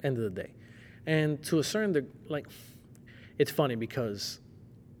 End of the day. And to a certain degree, it's funny because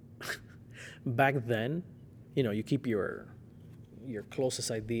back then, you keep your closest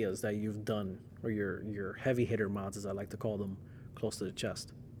ideas that you've done, or your heavy hitter mods, as I like to call them, close to the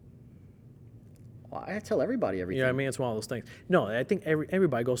chest. Well, I tell everybody everything. You know what I mean? It's one of those things. No, I think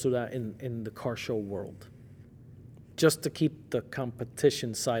everybody goes through that in the car show world. Just to keep the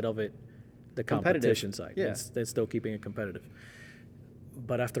competition side of it, the competition side. Yeah. It's still keeping it competitive.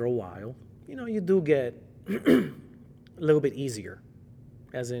 But after a while, you do get a little bit easier.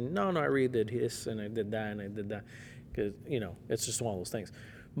 As in, no, I really did this, and I did that, and I did that. Because, it's just one of those things.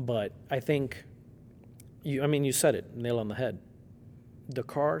 But I think, you said it, nail on the head. The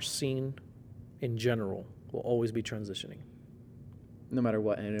car scene in general will always be transitioning. No matter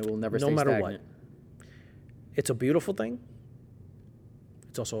what, and it will never No stay matter stagnant. what. It's a beautiful thing.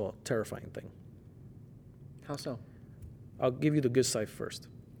 It's also a terrifying thing. How so? I'll give you the good side first.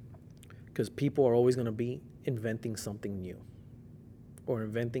 Because people are always going to be inventing something new. Or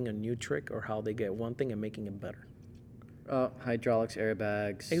inventing a new trick, or how they get one thing and making it better. Hydraulics,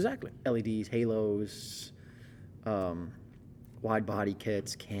 airbags. Exactly. LEDs, halos, wide body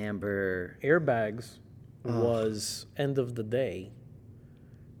kits, camber. Airbags was end of the day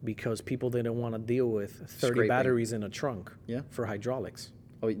because people didn't want to deal with 30 Scraping. batteries in a trunk Yeah. for hydraulics.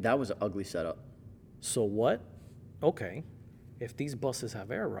 Oh, that was an ugly setup. So what? Okay, if these buses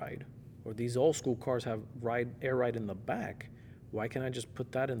have air ride, or these old school cars have air ride in the back, why can't I just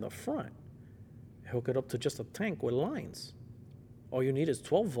put that in the front? Hook it up to just a tank with lines. All you need is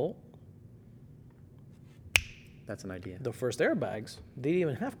 12 volt. That's an idea. The first airbags, they didn't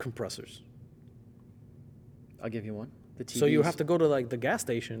even have compressors. I'll give you one. The TVs. So you have to go to the gas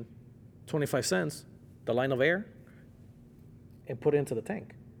station, 25 cents, the line of air, and put it into the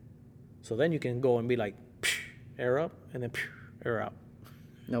tank. So then you can go and be like, air up, and then air out.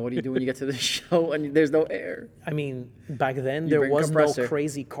 Now, what do you do when you get to the show and there's no air? I mean, back then You there bring was compressor. no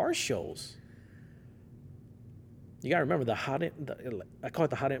crazy car shows. You gotta remember I call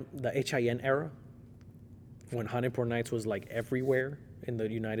it the HIN era, when hot import nights was everywhere in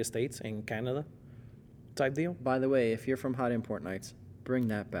the United States and Canada, type deal. By the way, if you're from Hot Import Nights, bring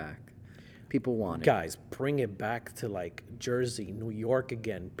that back. People want it. Guys, bring it back to Jersey, New York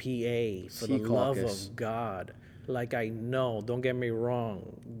again, PA, for the love Secaucus. of God. I know, don't get me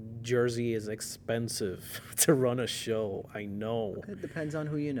wrong, Jersey is expensive to run a show. I know. It depends on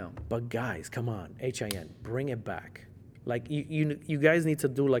who you know. But guys, come on, HIN, bring it back. You guys need to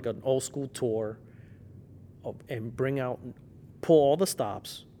do an old school tour and pull all the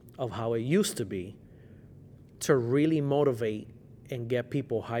stops of how it used to be to really motivate and get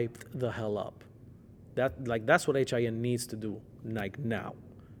people hyped the hell up. That's what HIN needs to do now.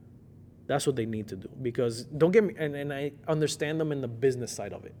 That's what they need to do, because don't get me, and I understand them in the business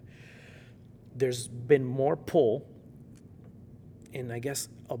side of it. There's been more pull in, I guess,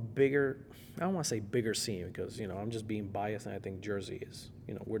 I don't want to say bigger scene, because, I'm just being biased, and I think Jersey is,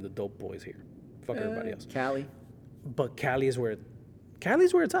 we're the dope boys here. Fuck everybody else. Cali. But Cali is where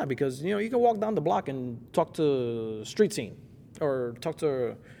it's at, because, you can walk down the block and talk to street scene, or talk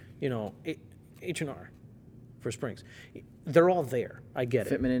to, H&R for Springs. they're all there. I get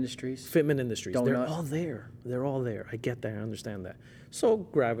it. Fitment Industries. Fitment Industries. They're Donut. all there. They're all there. I get that. I understand that. So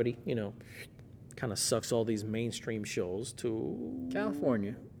gravity, kind of sucks all these mainstream shows to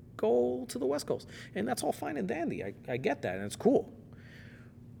California. go to the West Coast. And that's all fine and dandy. I get that, and it's cool.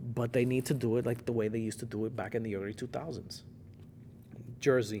 But they need to do it like the way they used to do it back in the early 2000s.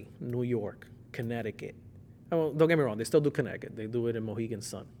 Jersey, New York, Connecticut. Well, don't get me wrong, they still do Connecticut. They do it in Mohegan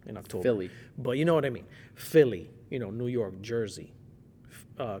Sun in October. Philly. But you know what I mean. Philly, New York, Jersey,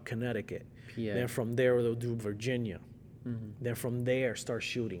 Connecticut. PA. Then from there, they'll do Virginia. Then from there, start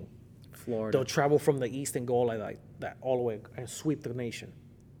shooting. Florida. They'll travel from the east and go like that all the way and sweep the nation.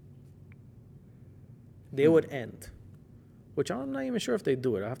 They would end, which I'm not even sure if they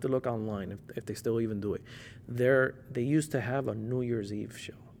do it. I have to look online if they still even do it. They used to have a New Year's Eve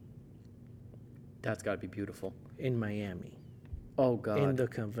show That's got to be beautiful. in Miami, Oh, God. in the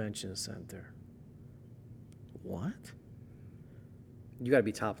convention center. What? You got to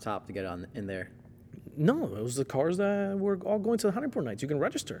be top to get on in there. No, it was the cars that were all going to the honeypot nights. You can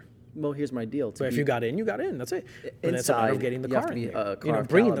register. Well, here's my deal. But if you got in, you got in. That's it. But it's a matter of Inside, getting the you have car to in be there. a car of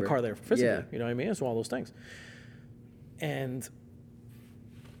Bringing the caliber. car there physically. Yeah. You know what I mean? It's all those things. And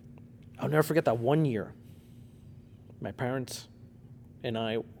I'll never forget that one year. My parents and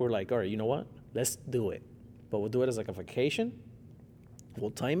I were like, all right, you know what? Let's do it. But we'll do it as like a vacation.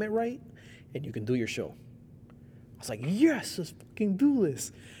 We'll time it right, and you can do your show. I was like, yes, let's fucking do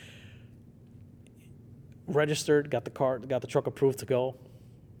this. Registered, got the truck approved to go.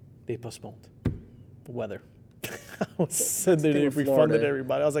 They postponed. Weather. I was sending Still it, in refunded Florida.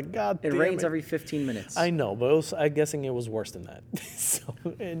 everybody. I was like, God It damn rains it. every 15 minutes. I know, but I'm guessing it was worse than that. So,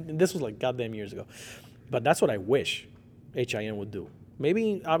 and this was like goddamn years ago. But that's what I wish HIN would do.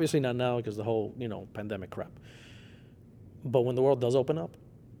 Maybe, obviously not now because the whole, pandemic crap. But when the world does open up,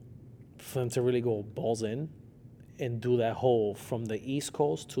 for them to really go balls in and do that whole from the East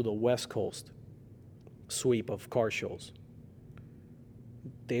Coast to the West Coast sweep of car shows.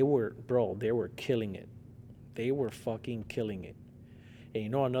 They were killing it. They were fucking killing it.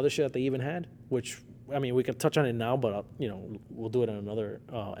 And another shit that they even had, which, we could touch on it now, but, we'll do it in another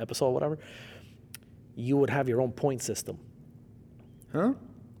episode or whatever. You would have your own point system. Huh?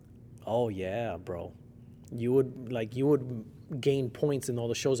 Oh, yeah, bro. You would gain points in all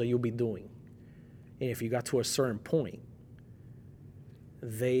the shows that you'll be doing. And if you got to a certain point,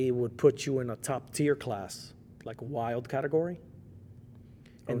 they would put you in a top tier class, like wild category,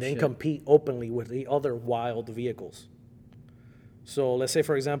 and then shit. compete openly with the other wild vehicles. So let's say,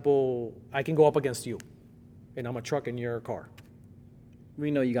 for example, I can go up against you, and I'm a truck and you're a car.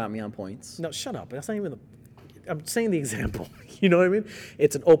 We know you got me on points. No, shut up. That's not even I'm saying the example. You know what I mean?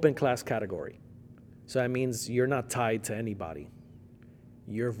 It's an open class category. So that means you're not tied to anybody.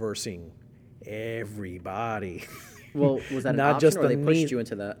 You're versing everybody. Well, was that an Not option, just or the they pushed need- you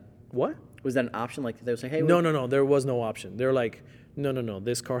into that? What? Was that an option? Like they would say, "Hey, No. There was no option. They're like, no.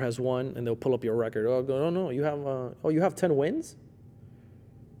 This car has one, and they'll pull up your record. Oh, go, no. You have 10 wins.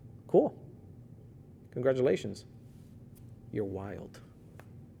 Cool. Congratulations. You're wild.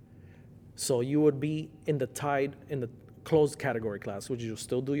 So you would be in the closed category class, which you'll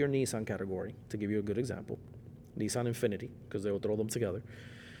still do your Nissan category, to give you a good example. Nissan Infinity, because they will throw them together.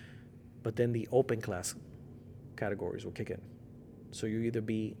 But then the open class categories will kick in. So you either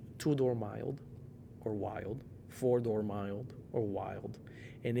be 2-door mild or wild, 4-door mild or wild.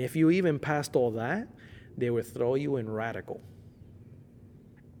 And if you even passed all that, they would throw you in radical.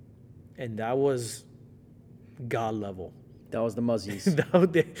 And that was God level. that was the muzzies."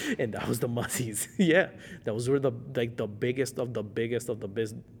 And that was the Muzzies. Yeah. Those were the biggest of the biggest of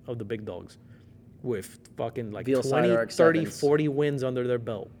the big dogs. With fucking like Veal 20, Cider 30, X7s. 40 wins under their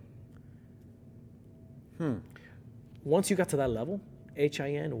belt. Once you got to that level,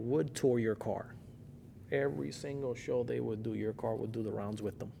 HIN would tour your car. Every single show they would do, your car would do the rounds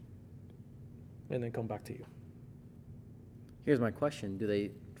with them. And then come back to you. Here's my question: do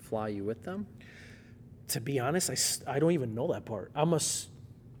they fly you with them? To be honest, I don't even know that part.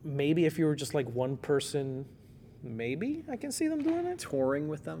 Maybe if you were just like one person, maybe I can see them doing it. Touring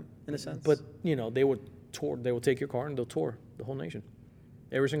with them, in a sense. But, they would tour. They would take your car and they'll tour the whole nation.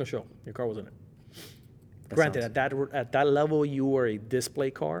 Every single show, your car was in it. Granted, at that level, you were a display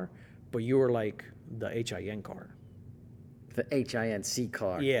car, but you were like the HIN car. the HINC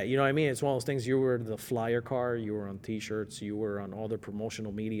car. Yeah, you know what I mean? It's one of those things. You were the flyer car. You were on T-shirts. You were on all the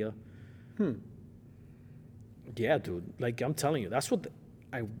promotional media. Yeah, dude. Like, I'm telling you, that's what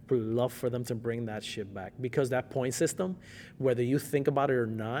I would love for them to bring that shit back. Because that point system, whether you think about it or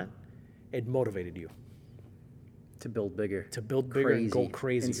not, it motivated you. To build bigger. To build bigger and go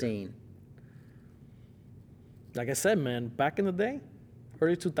crazier. Insane. Like I said, man, back in the day,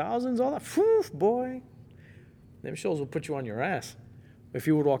 early 2000s, all that, phew, boy, them shows will put you on your ass. If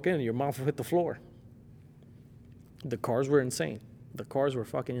you would walk in, your mouth would hit the floor. The cars were insane. The cars were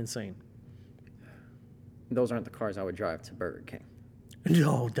fucking insane. Those aren't the cars I would drive to Burger King.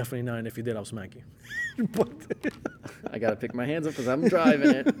 No, definitely not. And if you did, I'll smack you. But I got to pick my hands up because I'm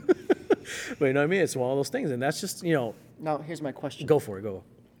driving it. But you know what I mean? It's one of those things. And that's just, Now, here's my question. go for it, go.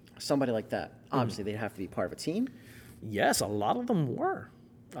 Somebody like that, obviously, they'd have to be part of a team. Yes, a lot of them were.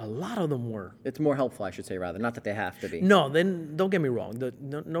 A lot of them were. It's more helpful, I should say, rather. Not that they have to be. No, then don't get me wrong.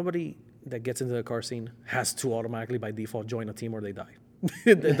 Nobody that gets into the car scene has to automatically, by default, join a team or they die.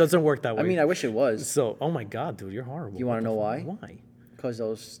 It doesn't work that way. I mean, I wish it was. So, oh my God, dude, you're horrible. You want to know why? Why? Because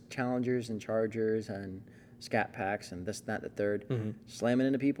those Challengers and Chargers and Scat Packs and this, that, the third, slamming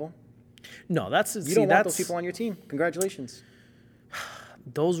into people. No, that's You don't want those people on your team. Congratulations.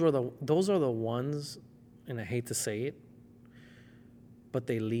 Those are the ones, and I hate to say it, but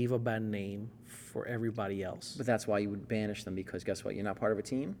they leave a bad name for everybody else. But that's why you would banish them, because guess what? You're not part of a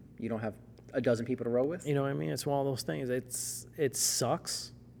team. You don't have a dozen people to row with. You know what I mean? It's one of those things. It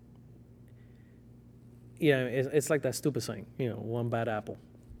sucks. Yeah, it's like that stupid saying, one bad apple.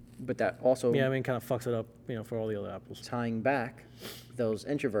 But that also, Yeah, I mean, kind of fucks it up, for all the other apples. tying back those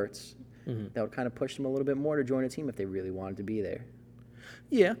introverts, that would kind of push them a little bit more to join a team if they really wanted to be there.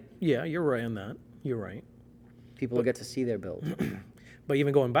 Yeah, you're right on that. You're right. People will get to see their build. But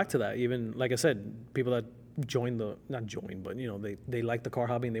even going back to that, even like I said, people that they like the car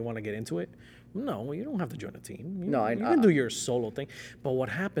hobby and they want to get into it. No, you don't have to join a team. You can do your solo thing. But what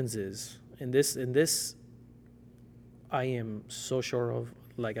happens is, in this, I am so sure of.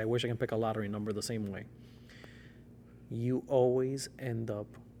 Like, I wish I can pick a lottery number the same way. You always end up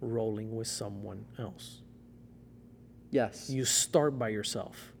rolling with someone else. Yes. You start by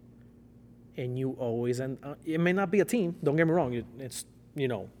yourself, and you always end. It may not be a team. Don't get me wrong. It's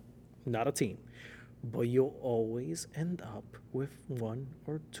not a team, but you'll always end up with one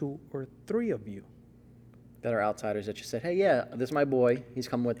or two or three of you. That are outsiders that you said, hey, yeah, this is my boy. He's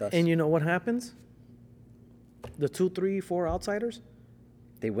coming with us. And you know what happens? The 2, 3, 4 outsiders.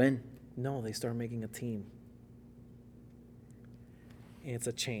 They win. No, they start making a team. And it's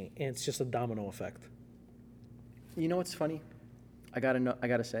a chain. And it's just a domino effect. You know what's funny? I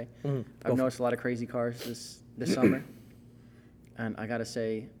gotta say, Go I've noticed a lot of crazy cars this summer, and I gotta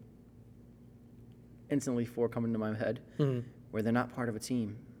say, instantly 4 coming to my head, where they're not part of a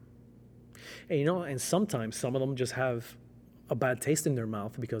team. And and sometimes some of them just have a bad taste in their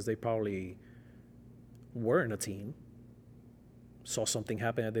mouth because they probably were in a team, saw something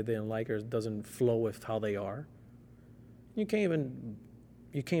happen that they didn't like, or it doesn't flow with how they are. You can't even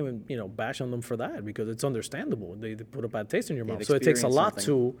bash on them for that, because it's understandable. They put a bad taste in your mouth. So it takes a lot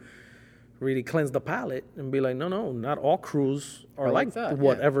to really cleanse the palate and be like, no, not all crews are like that,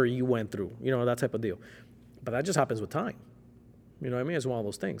 whatever you went through, that type of deal. But that just happens with time. You know what I mean? It's one of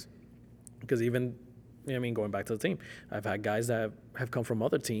those things. Because even, going back to the team, I've had guys that have come from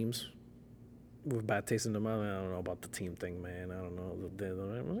other teams with bad taste in the mouth. I don't know about the team thing, man. I don't know.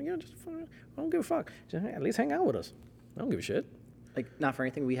 I don't give a fuck. Just, at least hang out with us. I don't give a shit. Like, not for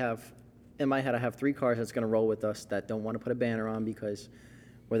anything, in my head, I have 3 cars that's going to roll with us that don't want to put a banner on, because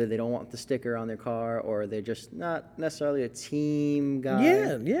whether they don't want the sticker on their car or they're just not necessarily a team guy.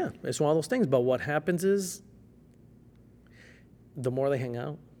 Yeah. It's one of those things. But what happens is, the more they hang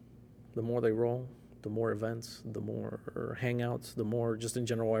out, the more they roll, the more events, the more hangouts, the more just in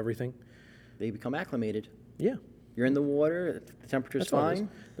general everything. They become acclimated. Yeah. You're in the water, the temperature's fine.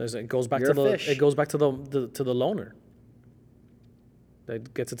 It goes back You're to a fish. It goes back to the loner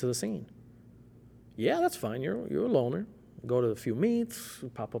that gets it to the scene. Yeah, that's fine. You're a loner. Go to a few meets,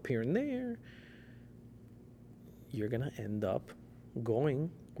 pop up here and there. You're gonna end up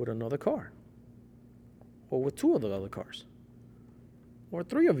going with another car, or with 2 of the other cars, or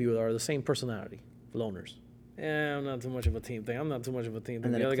 3 of you that are the same personality, loners. I'm not too much of a team thing. I'm not too much of a team thing.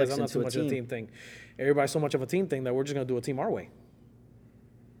 And then The other it guys, clicks I'm not into too a much of a team. team thing. Everybody's so much of a team thing that we're just gonna do a team our way.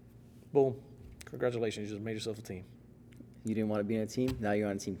 Boom. Congratulations, you just made yourself a team. You didn't want to be in a team, now you're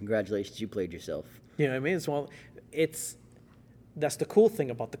on a team. Congratulations, you played yourself. You know what I mean? That's the cool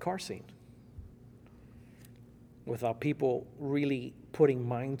thing about the car scene. Without people really putting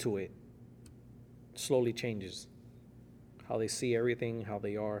mind to it, slowly changes. How they see everything, how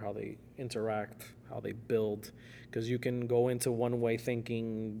they are, how they interact, how they build. Because you can go into one way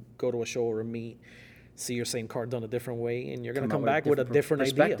thinking, go to a show or a meet, see your same car done a different way, and you're going to come back with a different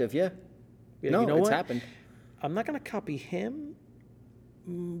perspective, idea. Yeah. No, you know it's what? happened. I'm not going to copy him,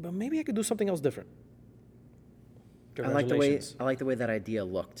 but maybe I could do something else different. I like the way that idea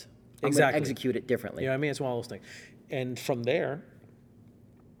looked. I'm going to execute it differently. You know what I mean? It's one of those things. And from there,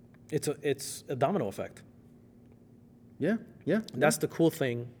 it's a domino effect. Yeah, yeah. That's the cool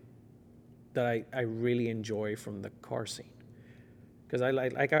thing that I really enjoy from the car scene. Because I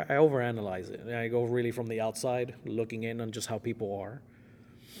overanalyze it. And I go really from the outside, looking in on just how people are.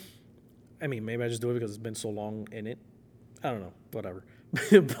 I mean, maybe I just do it because it's been so long in it. I don't know, whatever.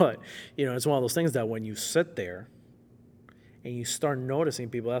 But, you know, it's one of those things that when you sit there and you start noticing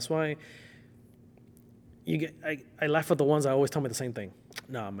people, that's why I laugh at the ones that always tell me the same thing.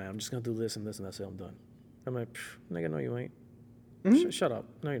 Nah, man, I'm just going to do this and this and that's it, I'm done. I'm like, nigga, no, you ain't. Mm-hmm. Shut up.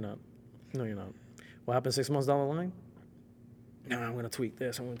 No, you're not. No, you're not. What happened 6 months down the line? No, I'm going to tweak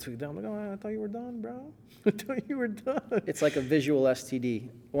this. I'm going to tweak that. I'm like, oh, I thought you were done, bro. I thought you were done. It's like a visual STD.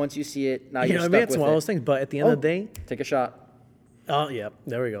 Once you see it, now you you're know stuck what I mean? It's with one of it. those things. But at the end of the day. Take a shot. Oh, yeah.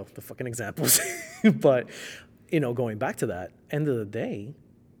 There we go. The fucking examples. But, you know, going back to that, end of the day,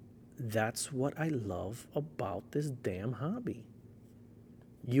 that's what I love about this damn hobby.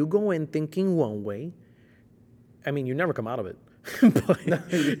 You go in thinking one way. I mean, you never come out of it.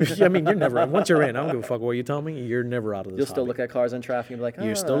 But, I mean, you're never, once you're in, I don't give a fuck what you tell me, you're never out of this You'll still hobby. look at cars in traffic and be like, oh,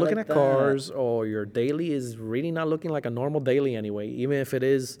 You're still looking like at cars, or your daily is really not looking like a normal daily anyway, even if it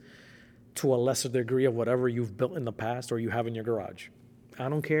is to a lesser degree of whatever you've built in the past or you have in your garage. I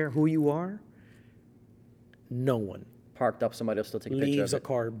don't care who you are. No one Parked up, somebody will still take a picture leaves of a it.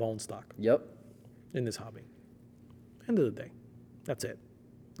 car bone stock Yep. in this hobby. End of the day. That's it.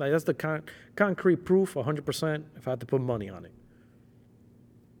 Like, that's the concrete proof, 100%, if I had to put money on it.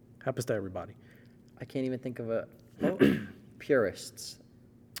 Happens to everybody. I can't even think of a... purists.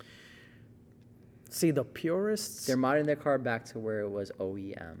 See, the purists... They're modding their car back to where it was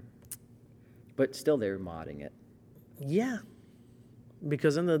OEM. But still, they're modding it. Yeah.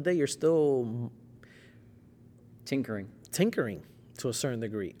 Because in the day, you're still... Tinkering to a certain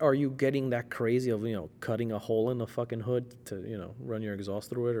degree. Are you getting that crazy of, you know, cutting a hole in the fucking hood to, you know, run your exhaust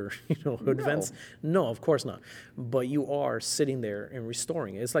through it, or, you know, hood vents? No, of course not. But you are sitting there and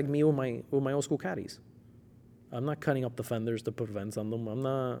restoring it. It's like me with my old school caddies. I'm not cutting up the fenders to put vents on them. I'm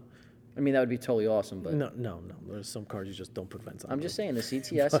not. I mean, that would be totally awesome, but... No. There's some cars you just don't put vents on. I'm just saying, the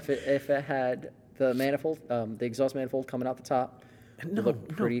CTS, if it had the manifold, the exhaust manifold coming out the top, it would look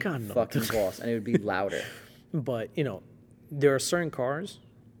pretty fucking boss, and it would be louder. But, you know, there are certain cars,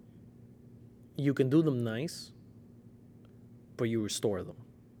 you can do them nice, but you restore them.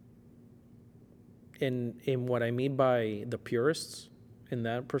 And what I mean by the purists in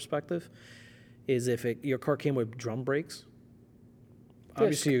that perspective is if your car came with drum brakes,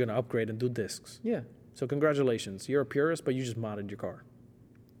 obviously you're going to upgrade and do discs. Yeah. So congratulations. You're a purist, but you just modded your car.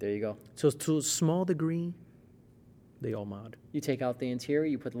 There you go. So to a small degree, they all mod. You take out the interior,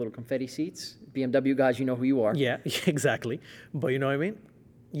 you put the little confetti seats. BMW guys, you know who you are. Yeah, exactly. But you know what I mean?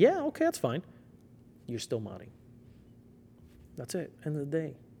 Yeah, okay, that's fine. You're still modding. That's it. End of the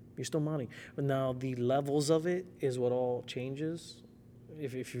day. You're still modding. But now the levels of it is what all changes,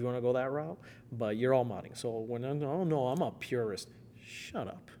 if you want to go that route. But you're all modding. So when I'm a purist. Shut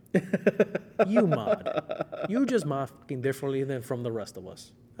up. You mod. You just modding differently than from the rest of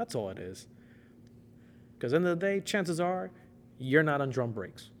us. That's all it is. Because end of the day, chances are, you're not on drum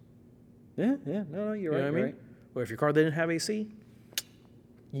brakes. Yeah. No, you're right. Know what I mean? Right. Or if your car didn't have AC,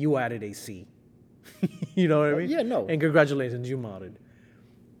 you added AC. You know what I mean? Yeah, no. And congratulations, you modded.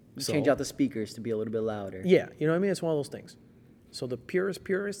 You change out the speakers to be a little bit louder. Yeah, you know what I mean? It's one of those things. So the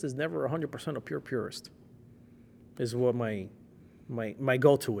purist is never 100% a pure purist. Is what my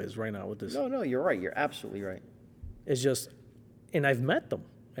go-to is right now with this. No, you're right. You're absolutely right. It's just, and I've met them,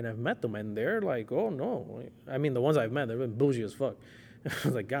 and they're like, oh no. I mean, the ones I've met, they've been bougie as fuck. I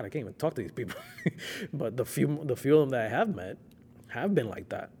was like, God, I can't even talk to these people. But the few of them that I have met have been like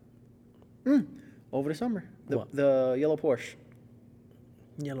that. Over the summer, What? the yellow Porsche.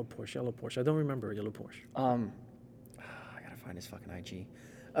 Yellow Porsche. I don't remember a yellow Porsche. I gotta find his fucking IG.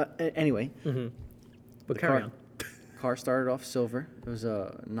 Anyway, But carry on. Car started off silver. It was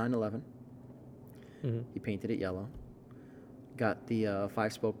a 911. He painted it yellow. Got the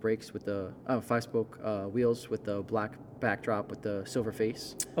 5-spoke brakes with the 5-spoke wheels with the black backdrop with the silver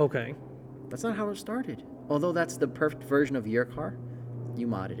face. Okay. That's not how it started. Although that's the perfect version of your car, you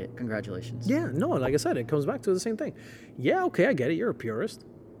modded it. Congratulations. Yeah, no, like I said, it comes back to the same thing. Yeah, okay, I get it. You're a purist.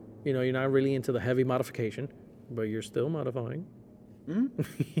 You know, you're not really into the heavy modification, but you're still modifying. You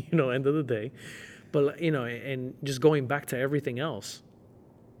know, end of the day. But, you know, and just going back to everything else.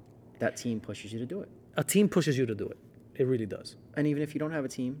 That team pushes you to do it. A team pushes you to do it. It really does. And even if you don't have a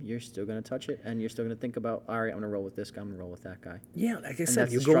team, you're still going to touch it, and you're still going to think about, all right, I'm going to roll with this guy, I'm going to roll with that guy. Yeah, like I And said,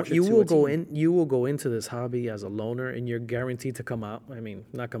 that's the structure to a team. you will go into this hobby as a loner, and you're guaranteed to come out. I mean,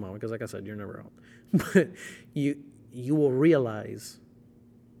 not come out because, like I said, you're never out. But you will realize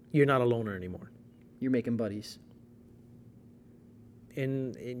you're not a loner anymore. You're making buddies.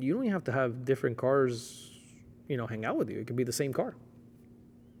 And you don't even have to have different cars, hang out with you. It could be the same car,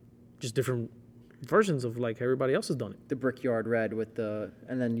 just different versions of like everybody else has done it. The Brickyard Red with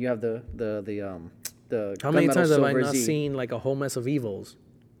and then you have the How many gunmetal times have I Silver not Z. seen like a whole mess of Evos,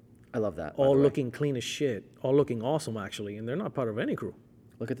 I love that. by all the way. looking clean as shit, all looking awesome actually, and they're not part of any crew.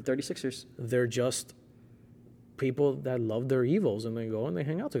 Look at the 36ers. They're just people that love their Evos, and they go and they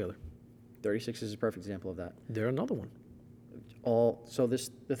hang out together. 36ers is a perfect example of that. They're another one.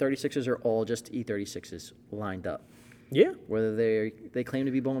 The 36ers are all just E36s lined up. Yeah. Whether they claim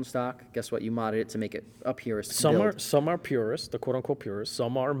to be bone stock, guess what? You modded it to make it a purist Some build. are purists, the quote unquote purists.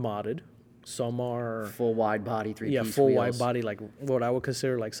 Some are modded. Some are Full wide body, three-piece full wheels. wide body, like what I would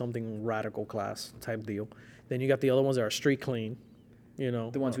consider like something radical class type deal. Then you got the other ones that are street clean.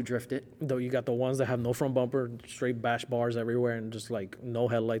 The ones who drift it. Though you got the ones that have no front bumper, straight bash bars everywhere, and just like no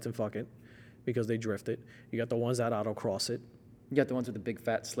headlights and fuck it, because they drift it. You got the ones that autocross it. You got the ones with the big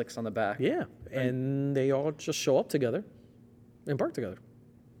fat slicks on the back. Yeah, and they all just show up together and park together,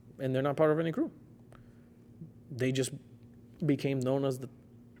 and they're not part of any crew. They just became known as the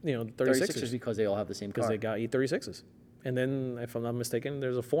 36ers because they all have the same because car. they got E36s. And then, if I'm not mistaken,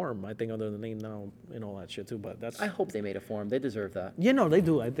 there's a forum, I think, under the name now and all that shit too. But that's I hope they made a forum. They deserve that. they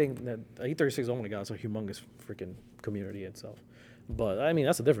do. I think that E36 only got a humongous freaking community itself. But I mean,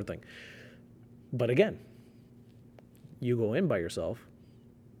 that's a different thing. But again, you go in by yourself,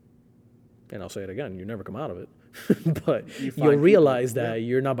 and I'll say it again, you never come out of it. But you'll realize that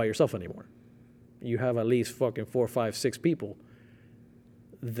you're not by yourself anymore. You have at least fucking 4, 5, 6 people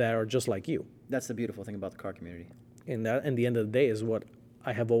that are just like you. That's the beautiful thing about the car community. And that, in the end of the day, is what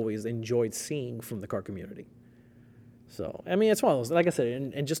I have always enjoyed seeing from the car community. So, I mean, it's one of those, like I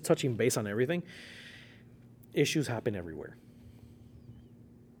said, and just touching base on everything, issues happen everywhere.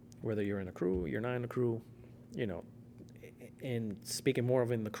 Whether you're in a crew, you're not in a crew, and speaking more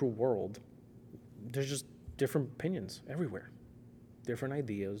of in the crew world, there's just different opinions everywhere. Different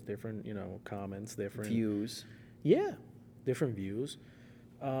ideas, different, comments, different Views. Yeah, different views.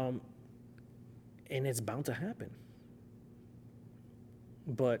 And it's bound to happen.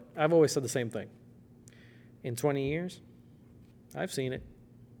 But I've always said the same thing. In 20 years, I've seen it.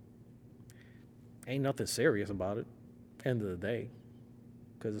 Ain't nothing serious about it, end of the day.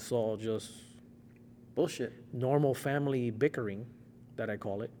 Because it's all just Bullshit. normal family bickering, that I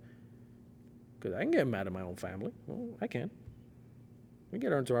call it. Because I can get mad at my own family. Well, I can. We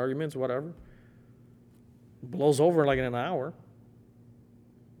get into arguments, whatever. Blows over like in an hour.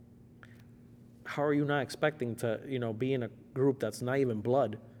 How are you not expecting to, be in a group that's not even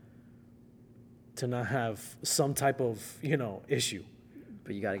blood to not have some type of, issue?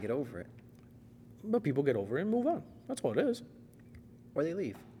 But you got to get over it. But people get over it and move on. That's what it is. Or they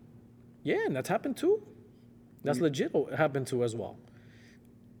leave. Yeah, and that's happened too. That's legit happened too as well.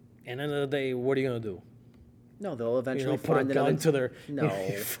 And at the end of the day, what are you going to do? No, they'll eventually Put a find gun to their... No.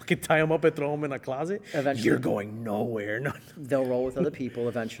 Fucking tie them up and throw them in a closet? Eventually. You're going nowhere. No. They'll roll with other people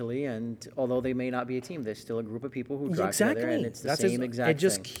eventually, and although they may not be a team, they're still a group of people who drive together, and it's the same exact thing. It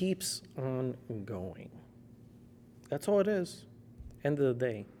just keeps on going. That's all it is. End of the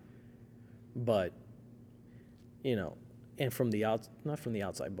day. But, and from the not from the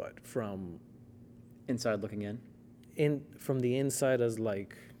outside, but from Inside looking in. From the inside as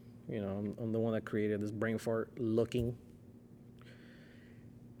like, I'm the one that created this brain fart looking.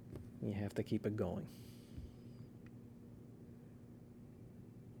 You have to keep it going.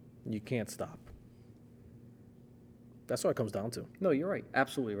 You can't stop. That's what it comes down to. No, you're right.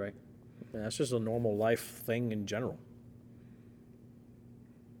 Absolutely right. And that's just a normal life thing in general.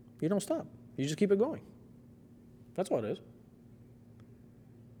 You don't stop. You just keep it going. That's what it is.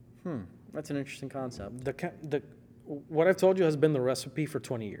 That's an interesting concept. What I've told you has been the recipe for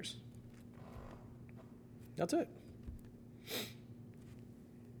 20 years. That's it.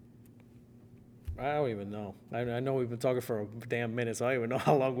 I don't even know. I know we've been talking for a damn minute, so I don't even know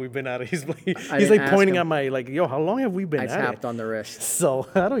how long we've been at it. He's like pointing at my, like, yo, how long have we been I at it? tapped on the wrist. So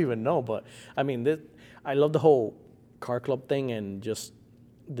I don't even know, but I mean, I love the whole car club thing and just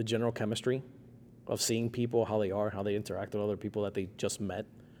the general chemistry of seeing people, how they are, how they interact with other people that they just met,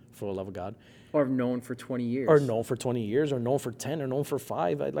 for the love of God. Or known for 20 years. Or known for 20 years, or known for 10, or known for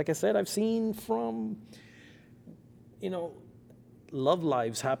 5. Like I said, I've seen from, love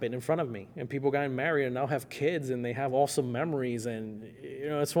lives happen in front of me, and people getting married and now have kids, and they have awesome memories, and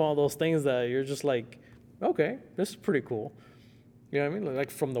it's one of those things that you're just like, okay, this is pretty cool. You know what I mean? Like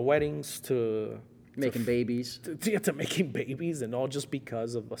from the weddings to Making babies. to making babies, and all just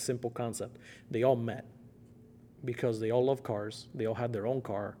because of a simple concept. They all met because they all love cars. They all had their own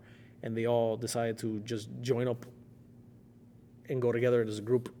car, and they all decided to just join up and go together as a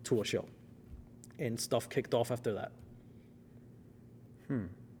group to a show. And stuff kicked off after that.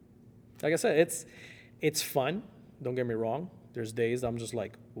 Like I said, it's fun. Don't get me wrong. There's days I'm just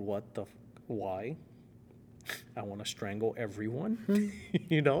like, why? I want to strangle everyone.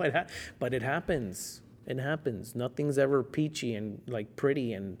 But it happens. It happens. Nothing's ever peachy and like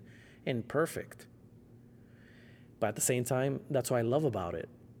pretty and perfect. But at the same time, that's what I love about it.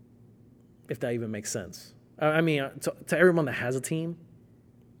 If that even makes sense. I mean, to everyone that has a team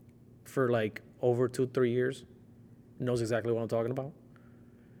for like over 2-3 years knows exactly what I'm talking about.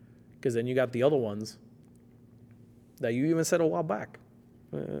 Because then you got the other ones that you even said a while back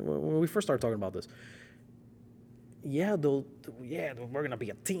when we first started talking about this. We're going to be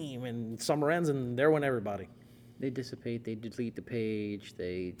a team, and summer ends and there went everybody. They dissipate, they delete the page,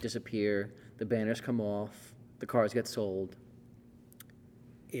 they disappear, the banners come off, the cars get sold.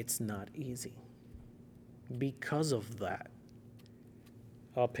 It's not easy. Because of that,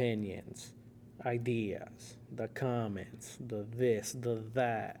 opinions, ideas, the comments, the this, the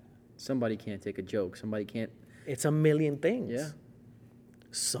that. Somebody can't take a joke. Somebody can't. It's a million things. Yeah.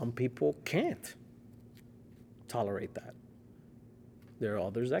 Some people can't tolerate that. There are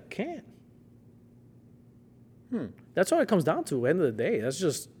others that can. That's what it comes down to. At the end of the day, that's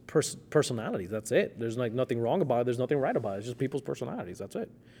just personalities. That's it. There's like nothing wrong about it. There's nothing right about it. It's just people's personalities. That's it.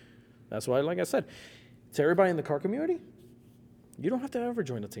 That's why, like I said, to everybody in the car community, you don't have to ever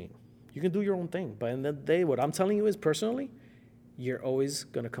join a team. You can do your own thing. But in the day, what I'm telling you is personally, you're always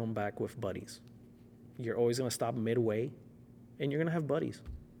going to come back with buddies. You're always going to stop midway, and you're going to have buddies,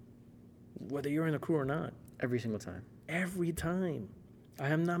 whether you're in a crew or not. Every single time. Every time. I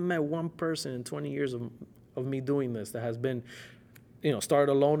have not met one person in 20 years of me doing this that has been,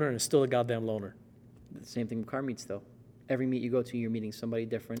 started a loner and is still a goddamn loner. The same thing with car meets, though. Every meet you go to, you're meeting somebody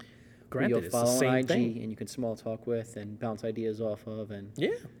different. Granted, you'll it's follow the same on IG thing. and you can small talk with and bounce ideas off of, and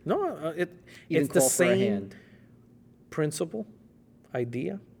It's even the call for a same hand. principle,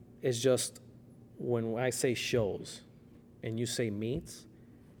 idea. It's just when I say shows and you say meets,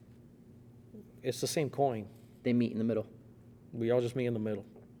 it's the same coin. They meet in the middle. We all just meet in the middle.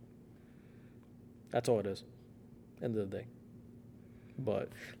 That's all it is. End of the day. But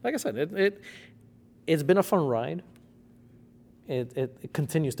like I said, it's been a fun ride. It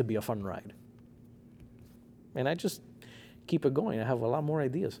continues to be a fun ride. And I just keep it going. I have a lot more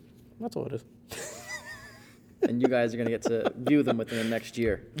ideas. That's all it is. And you guys are going to get to view them within the next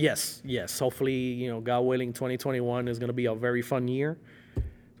year. Yes. Hopefully, God willing, 2021 is going to be a very fun year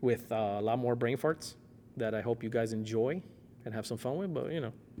with a lot more brain farts that I hope you guys enjoy and have some fun with. But,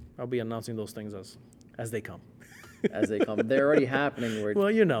 I'll be announcing those things as they come. As they come. They're already happening.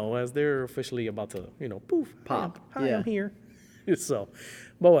 Well, as they're officially about to, poof. Pop. Hi, Yeah. I'm here. So,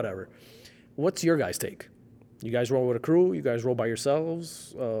 but whatever. What's your guys' take? You guys roll with a crew? You guys roll by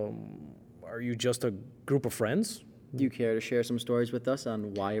yourselves? Are you just a group of friends? Do you care to share some stories with us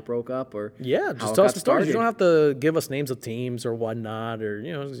on why it broke up, or Yeah, how just it tell got us the stories. You started? don't have to give us names of teams or whatnot, or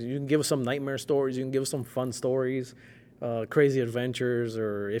you can give us some nightmare stories. You can give us some fun stories, crazy adventures,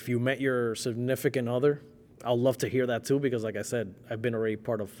 or if you met your significant other, I'll love to hear that too. Because like I said, I've been already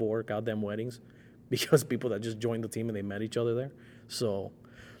part of 4 goddamn weddings because people that just joined the team and they met each other there. So,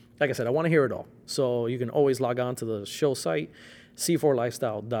 like I said, I want to hear it all. So you can always log on to the show site,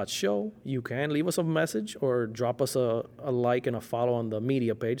 c4lifestyle.show. You can leave us a message or drop us a like and a follow on the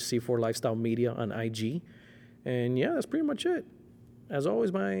media page, C4 Lifestyle Media on IG. And yeah, that's pretty much it. As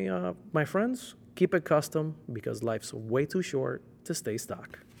always, my friends, keep it custom because life's way too short to stay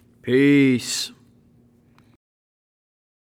stock. Peace.